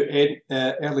through to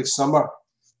early summer.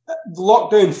 The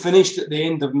lockdown finished at the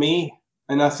end of May,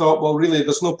 and I thought, well, really,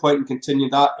 there's no point in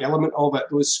continuing that element of it,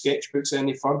 those sketchbooks,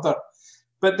 any further.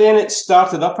 But then it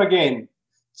started up again.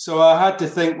 So I had to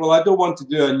think, well, I don't want to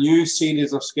do a new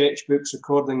series of sketchbooks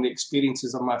recording the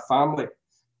experiences of my family.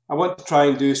 I want to try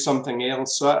and do something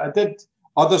else. So I did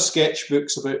other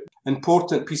sketchbooks about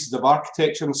important pieces of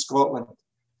architecture in Scotland.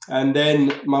 And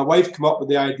then my wife came up with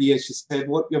the idea. She said,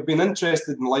 look, you've been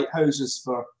interested in lighthouses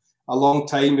for a long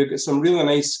time. We've got some really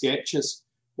nice sketches.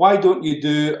 Why don't you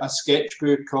do a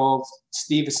sketchbook of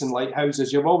Stevenson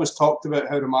lighthouses? You've always talked about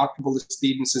how remarkable the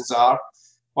Stevensons are.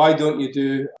 Why don't you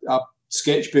do a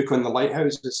sketchbook on the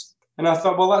lighthouses? And I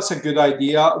thought, well, that's a good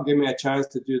idea. That'll give me a chance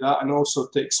to do that and also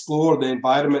to explore the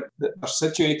environment that they're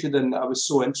situated in that I was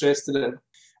so interested in.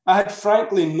 I had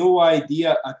frankly no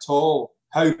idea at all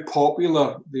how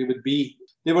popular they would be.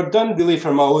 they were done really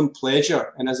for my own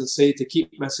pleasure. And as I say, to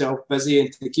keep myself busy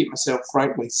and to keep myself,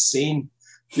 frankly, sane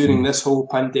during this whole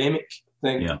pandemic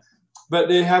thing. Yeah. But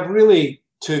they have really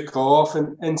took off.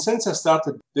 And since I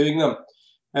started doing them,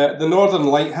 the Northern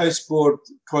Lighthouse Board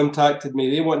contacted me.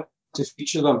 They want to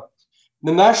feature them.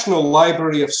 The National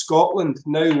Library of Scotland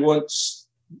now wants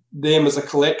them as a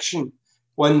collection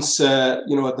once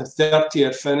the 30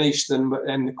 are finished and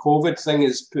the COVID thing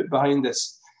is put behind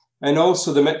us. And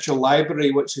also the Mitchell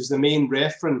Library, which is the main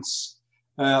reference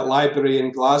library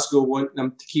in Glasgow, want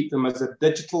them to keep them as a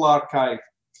digital archive.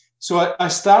 So I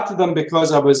started them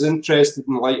because I was interested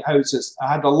in lighthouses.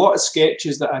 I had a lot of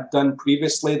sketches that I'd done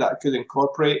previously that I could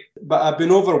incorporate, but I've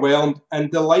been overwhelmed and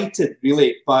delighted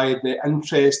really by the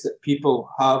interest that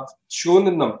people have shown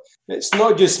in them. It's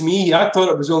not just me. I thought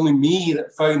it was only me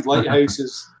that found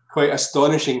lighthouses quite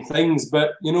astonishing things,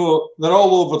 but they're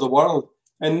all over the world.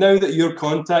 And now that you're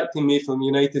contacting me from the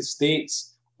United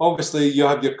States, obviously, you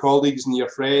have your colleagues and your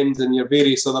friends and your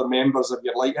various other members of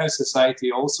your Lighthouse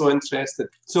Society also interested.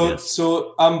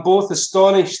 So I'm both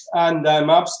astonished and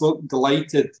I'm absolutely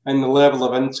delighted in the level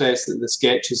of interest that the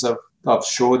sketches have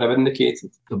shown, have indicated.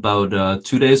 About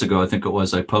 2 days ago, I think it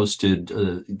was, I posted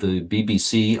the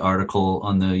BBC article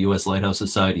on the U.S. Lighthouse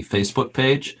Society Facebook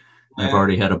page. Yeah. I've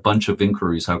already had a bunch of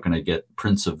inquiries. How can I get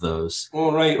prints of those?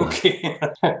 Oh, right. Okay.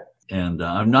 And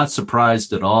I'm not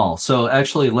surprised at all. So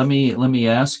actually, let me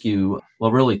ask you,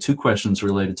 well, really two questions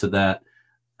related to that.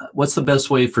 What's the best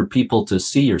way for people to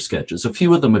see your sketches? A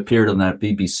few of them appeared in that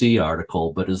BBC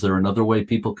article, but is there another way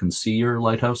people can see your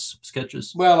lighthouse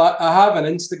sketches? Well, I have an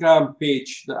Instagram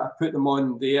page that I put them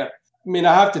on there. I mean,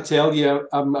 I have to tell you,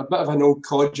 I'm a bit of an old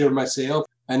codger myself.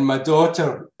 And my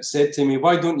daughter said to me,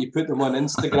 why don't you put them on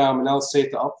Instagram and I'll set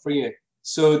it up for you?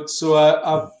 So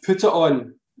I've put it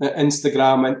on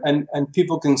Instagram and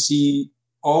people can see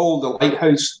all the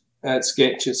lighthouse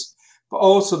sketches, but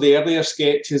also the earlier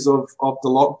sketches of the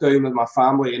lockdown with my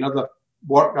family and other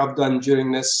work I've done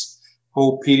during this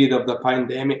whole period of the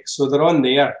pandemic. So they're on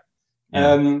there.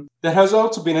 Yeah. There has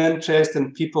also been interest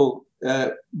in people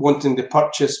wanting to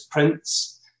purchase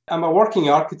prints. I'm a working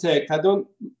architect. I don't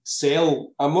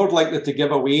sell. I'm more likely to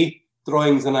give away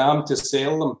drawings than I am to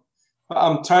sell them.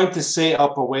 I'm trying to set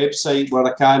up a website where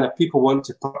I can, if people want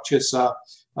to purchase a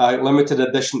limited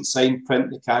edition signed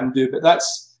print, they can do. But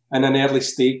that's in an early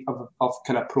state of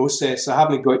kind of process. I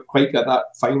haven't quite got that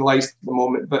finalised at the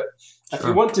moment. But if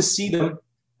you want to see them,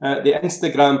 the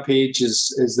Instagram page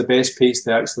is the best place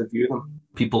to actually view them.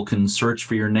 People can search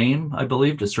for your name, I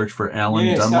believe, to search for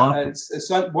Alan Dunlop. It's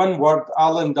one word,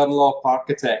 Alan Dunlop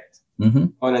Architect,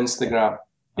 on Instagram.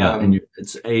 Yeah, and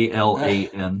it's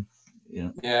ALAN.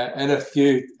 Yeah, and if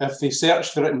they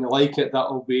search for it and they like it,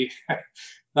 that'll be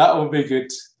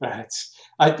good.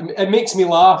 It makes me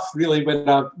laugh really when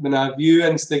I view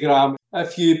Instagram.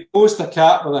 If you post a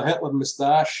cat with a Hitler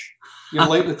moustache, you're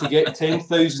likely to get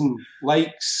 10,000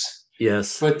 likes.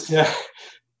 Yes, but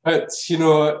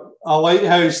a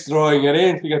lighthouse drawing or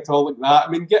anything at all like that.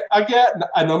 I mean, I get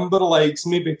a number of likes,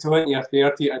 maybe 20 or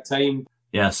 30 at a time.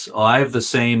 Yes, I have the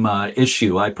same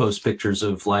issue. I post pictures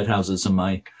of lighthouses in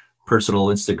my personal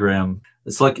Instagram.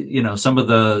 It's like, some of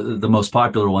the most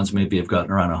popular ones maybe have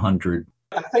gotten around 100.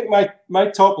 I think my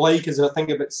top like is, I think,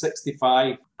 about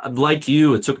 65. Like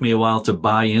you, it took me a while to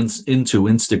buy into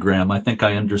Instagram. I think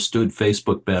I understood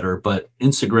Facebook better, but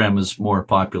Instagram is more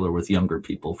popular with younger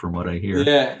people from what I hear.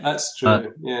 Yeah, that's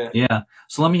true. Yeah.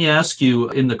 So let me ask you,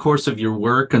 in the course of your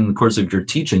work and the course of your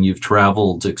teaching, you've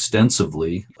traveled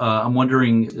extensively. I'm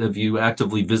wondering, have you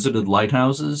actively visited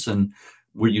lighthouses, and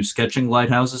were you sketching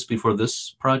lighthouses before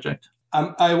this project?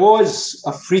 I was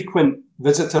a frequent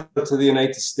visitor to the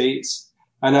United States,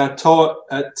 and I taught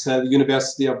at the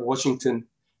University of Washington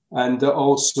and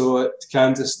also at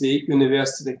Kansas State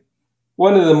University.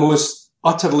 One of the most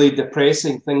utterly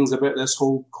depressing things about this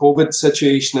whole COVID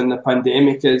situation and the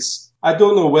pandemic is I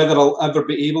don't know whether I'll ever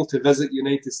be able to visit the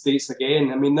United States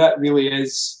again. I mean, that really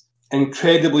is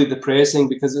incredibly depressing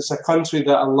because it's a country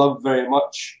that I love very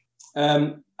much.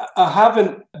 I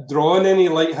haven't drawn any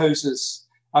lighthouses.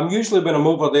 I'm usually, when I'm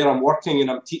over there, I'm working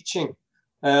and I'm teaching,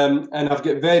 and I've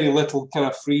got very little kind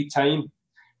of free time.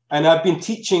 And I've been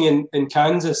teaching in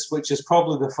Kansas, which is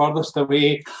probably the furthest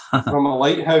away from a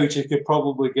lighthouse you could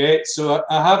probably get. So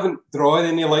I haven't drawn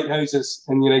any lighthouses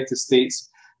in the United States.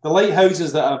 The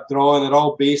lighthouses that I've drawn are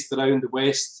all based around the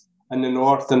west and the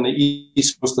north and the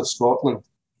east coast of Scotland.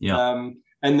 Yeah.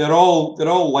 And they're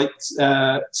all like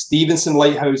Stevenson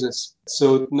lighthouses.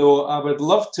 So no, I would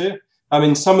love to. I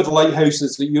mean, some of the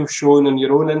lighthouses that you've shown on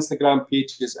your own Instagram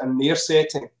pages and their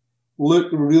setting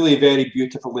look really very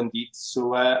beautiful indeed.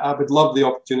 So I would love the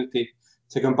opportunity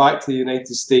to come back to the United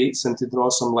States and to draw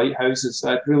some lighthouses.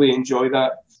 I'd really enjoy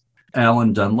that.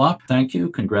 Alan Dunlop, thank you.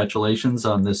 Congratulations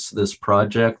on this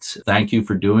project. Thank you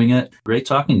for doing it. Great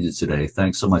talking to you today.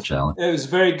 Thanks so much, Alan. It was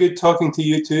very good talking to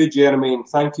you too, Jeremy, and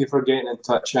thank you for getting in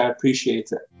touch. I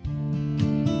appreciate it.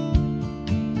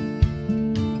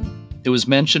 It was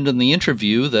mentioned in the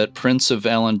interview that prints of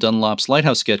Alan Dunlop's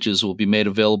lighthouse sketches will be made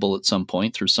available at some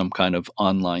point through some kind of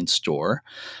online store.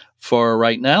 For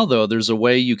right now, though, there's a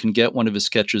way you can get one of his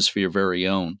sketches for your very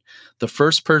own. The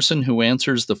first person who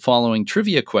answers the following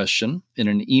trivia question in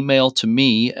an email to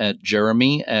me at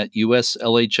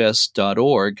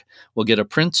jeremy@uslhs.org will get a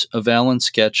print of Alan's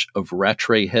sketch of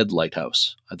Rattray Head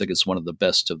Lighthouse. I think it's one of the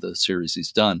best of the series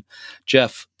he's done.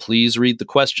 Jeff, please read the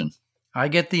question. I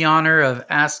get the honor of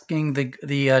asking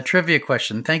the trivia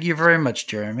question. Thank you very much,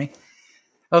 Jeremy.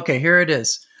 Okay, here it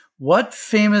is. What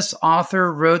famous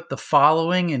author wrote the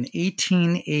following in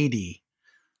 1880?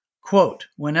 Quote,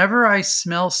 "Whenever I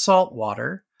smell salt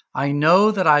water, I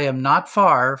know that I am not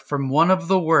far from one of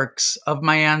the works of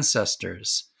my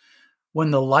ancestors.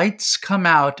 When the lights come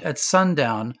out at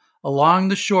sundown along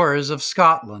the shores of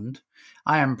Scotland,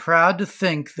 I am proud to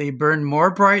think they burn more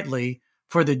brightly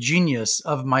for the genius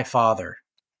of my father."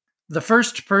 The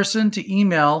first person to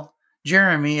email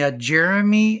Jeremy at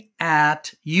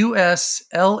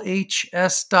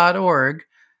jeremy@uslhs.org.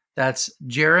 That's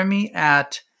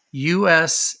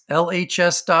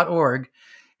jeremy@uslhs.org,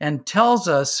 and tells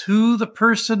us who the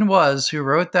person was who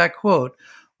wrote that quote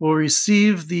will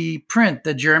receive the print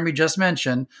that Jeremy just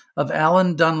mentioned of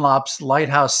Alan Dunlop's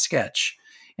lighthouse sketch.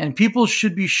 And people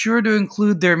should be sure to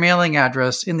include their mailing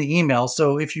address in the email,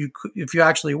 so if you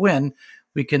actually win,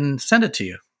 we can send it to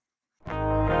you.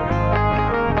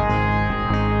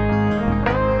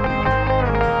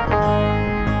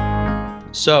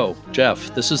 So,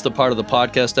 Jeff, this is the part of the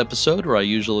podcast episode where I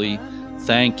usually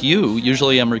thank you.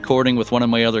 Usually I'm recording with one of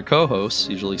my other co-hosts,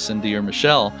 usually Cindy or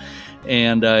Michelle.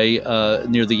 And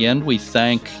near the end, we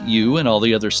thank you and all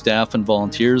the other staff and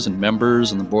volunteers and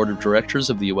members and the board of directors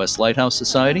of the U.S. Lighthouse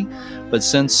Society. But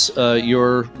since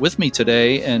you're with me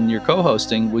today and you're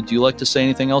co-hosting, would you like to say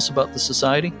anything else about the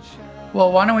Society?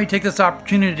 Well, why don't we take this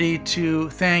opportunity to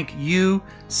thank you,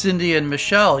 Cindy and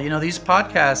Michelle. You know, these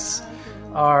podcasts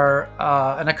are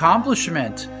an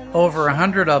accomplishment, over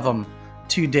 100 of them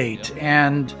to date.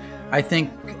 And I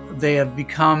think they have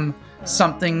become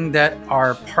something that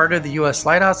are part of the U.S.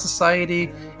 Lighthouse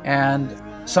Society and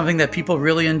something that people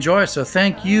really enjoy. So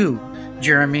thank you,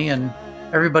 Jeremy, and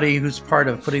everybody who's part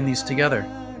of putting these together.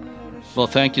 Well,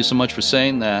 thank you so much for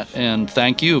saying that. And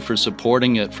thank you for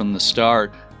supporting it from the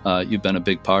start. You've been a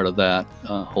big part of that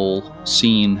whole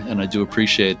scene, and I do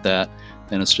appreciate that.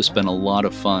 And it's just been a lot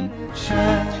of fun.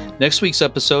 Next week's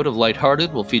episode of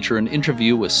Lighthearted will feature an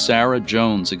interview with Sarah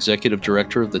Jones, Executive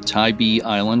Director of the Tybee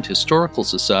Island Historical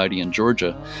Society in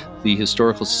Georgia. The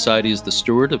Historical Society is the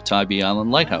steward of Tybee Island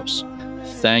Lighthouse.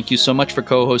 Thank you so much for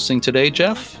co-hosting today,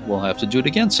 Jeff. We'll have to do it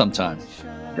again sometime.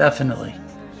 Definitely.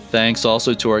 Thanks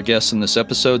also to our guests in this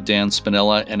episode, Dan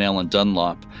Spinella and Alan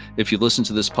Dunlop. If you listen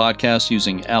to this podcast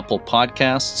using Apple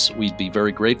Podcasts, we'd be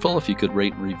very grateful if you could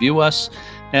rate and review us.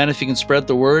 And if you can spread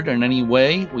the word in any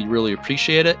way, we really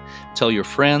appreciate it. Tell your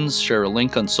friends, share a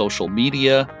link on social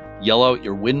media, yell out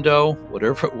your window,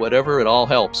 whatever, it all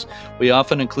helps. We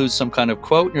often include some kind of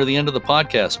quote near the end of the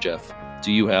podcast, Jeff.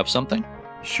 Do you have something?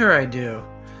 Sure I do.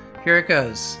 Here it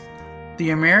goes.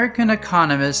 The American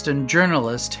economist and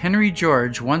journalist Henry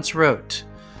George once wrote,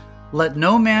 "Let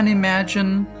no man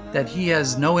imagine that he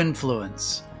has no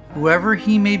influence. Whoever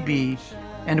he may be,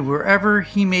 and wherever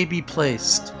he may be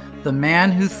placed, the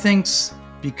man who thinks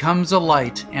becomes a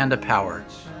light and a power."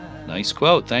 Nice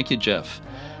quote. Thank you, Jeff.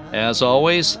 As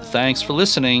always, thanks for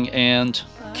listening, and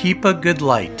keep a good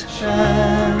light.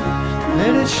 Shine,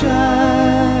 let it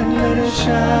shine, let it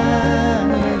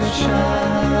shine, let it shine.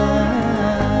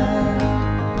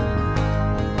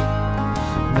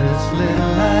 This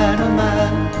little light of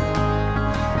mine,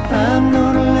 I'm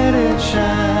gonna let it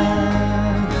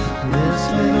shine.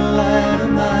 This little light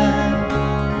of mine,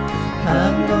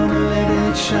 I'm gonna let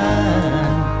it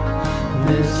shine.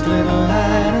 This little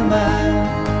light of mine,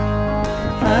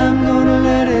 I'm gonna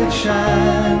let it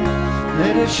shine.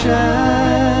 Let it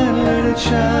shine, let it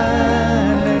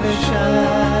shine, let it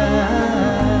shine.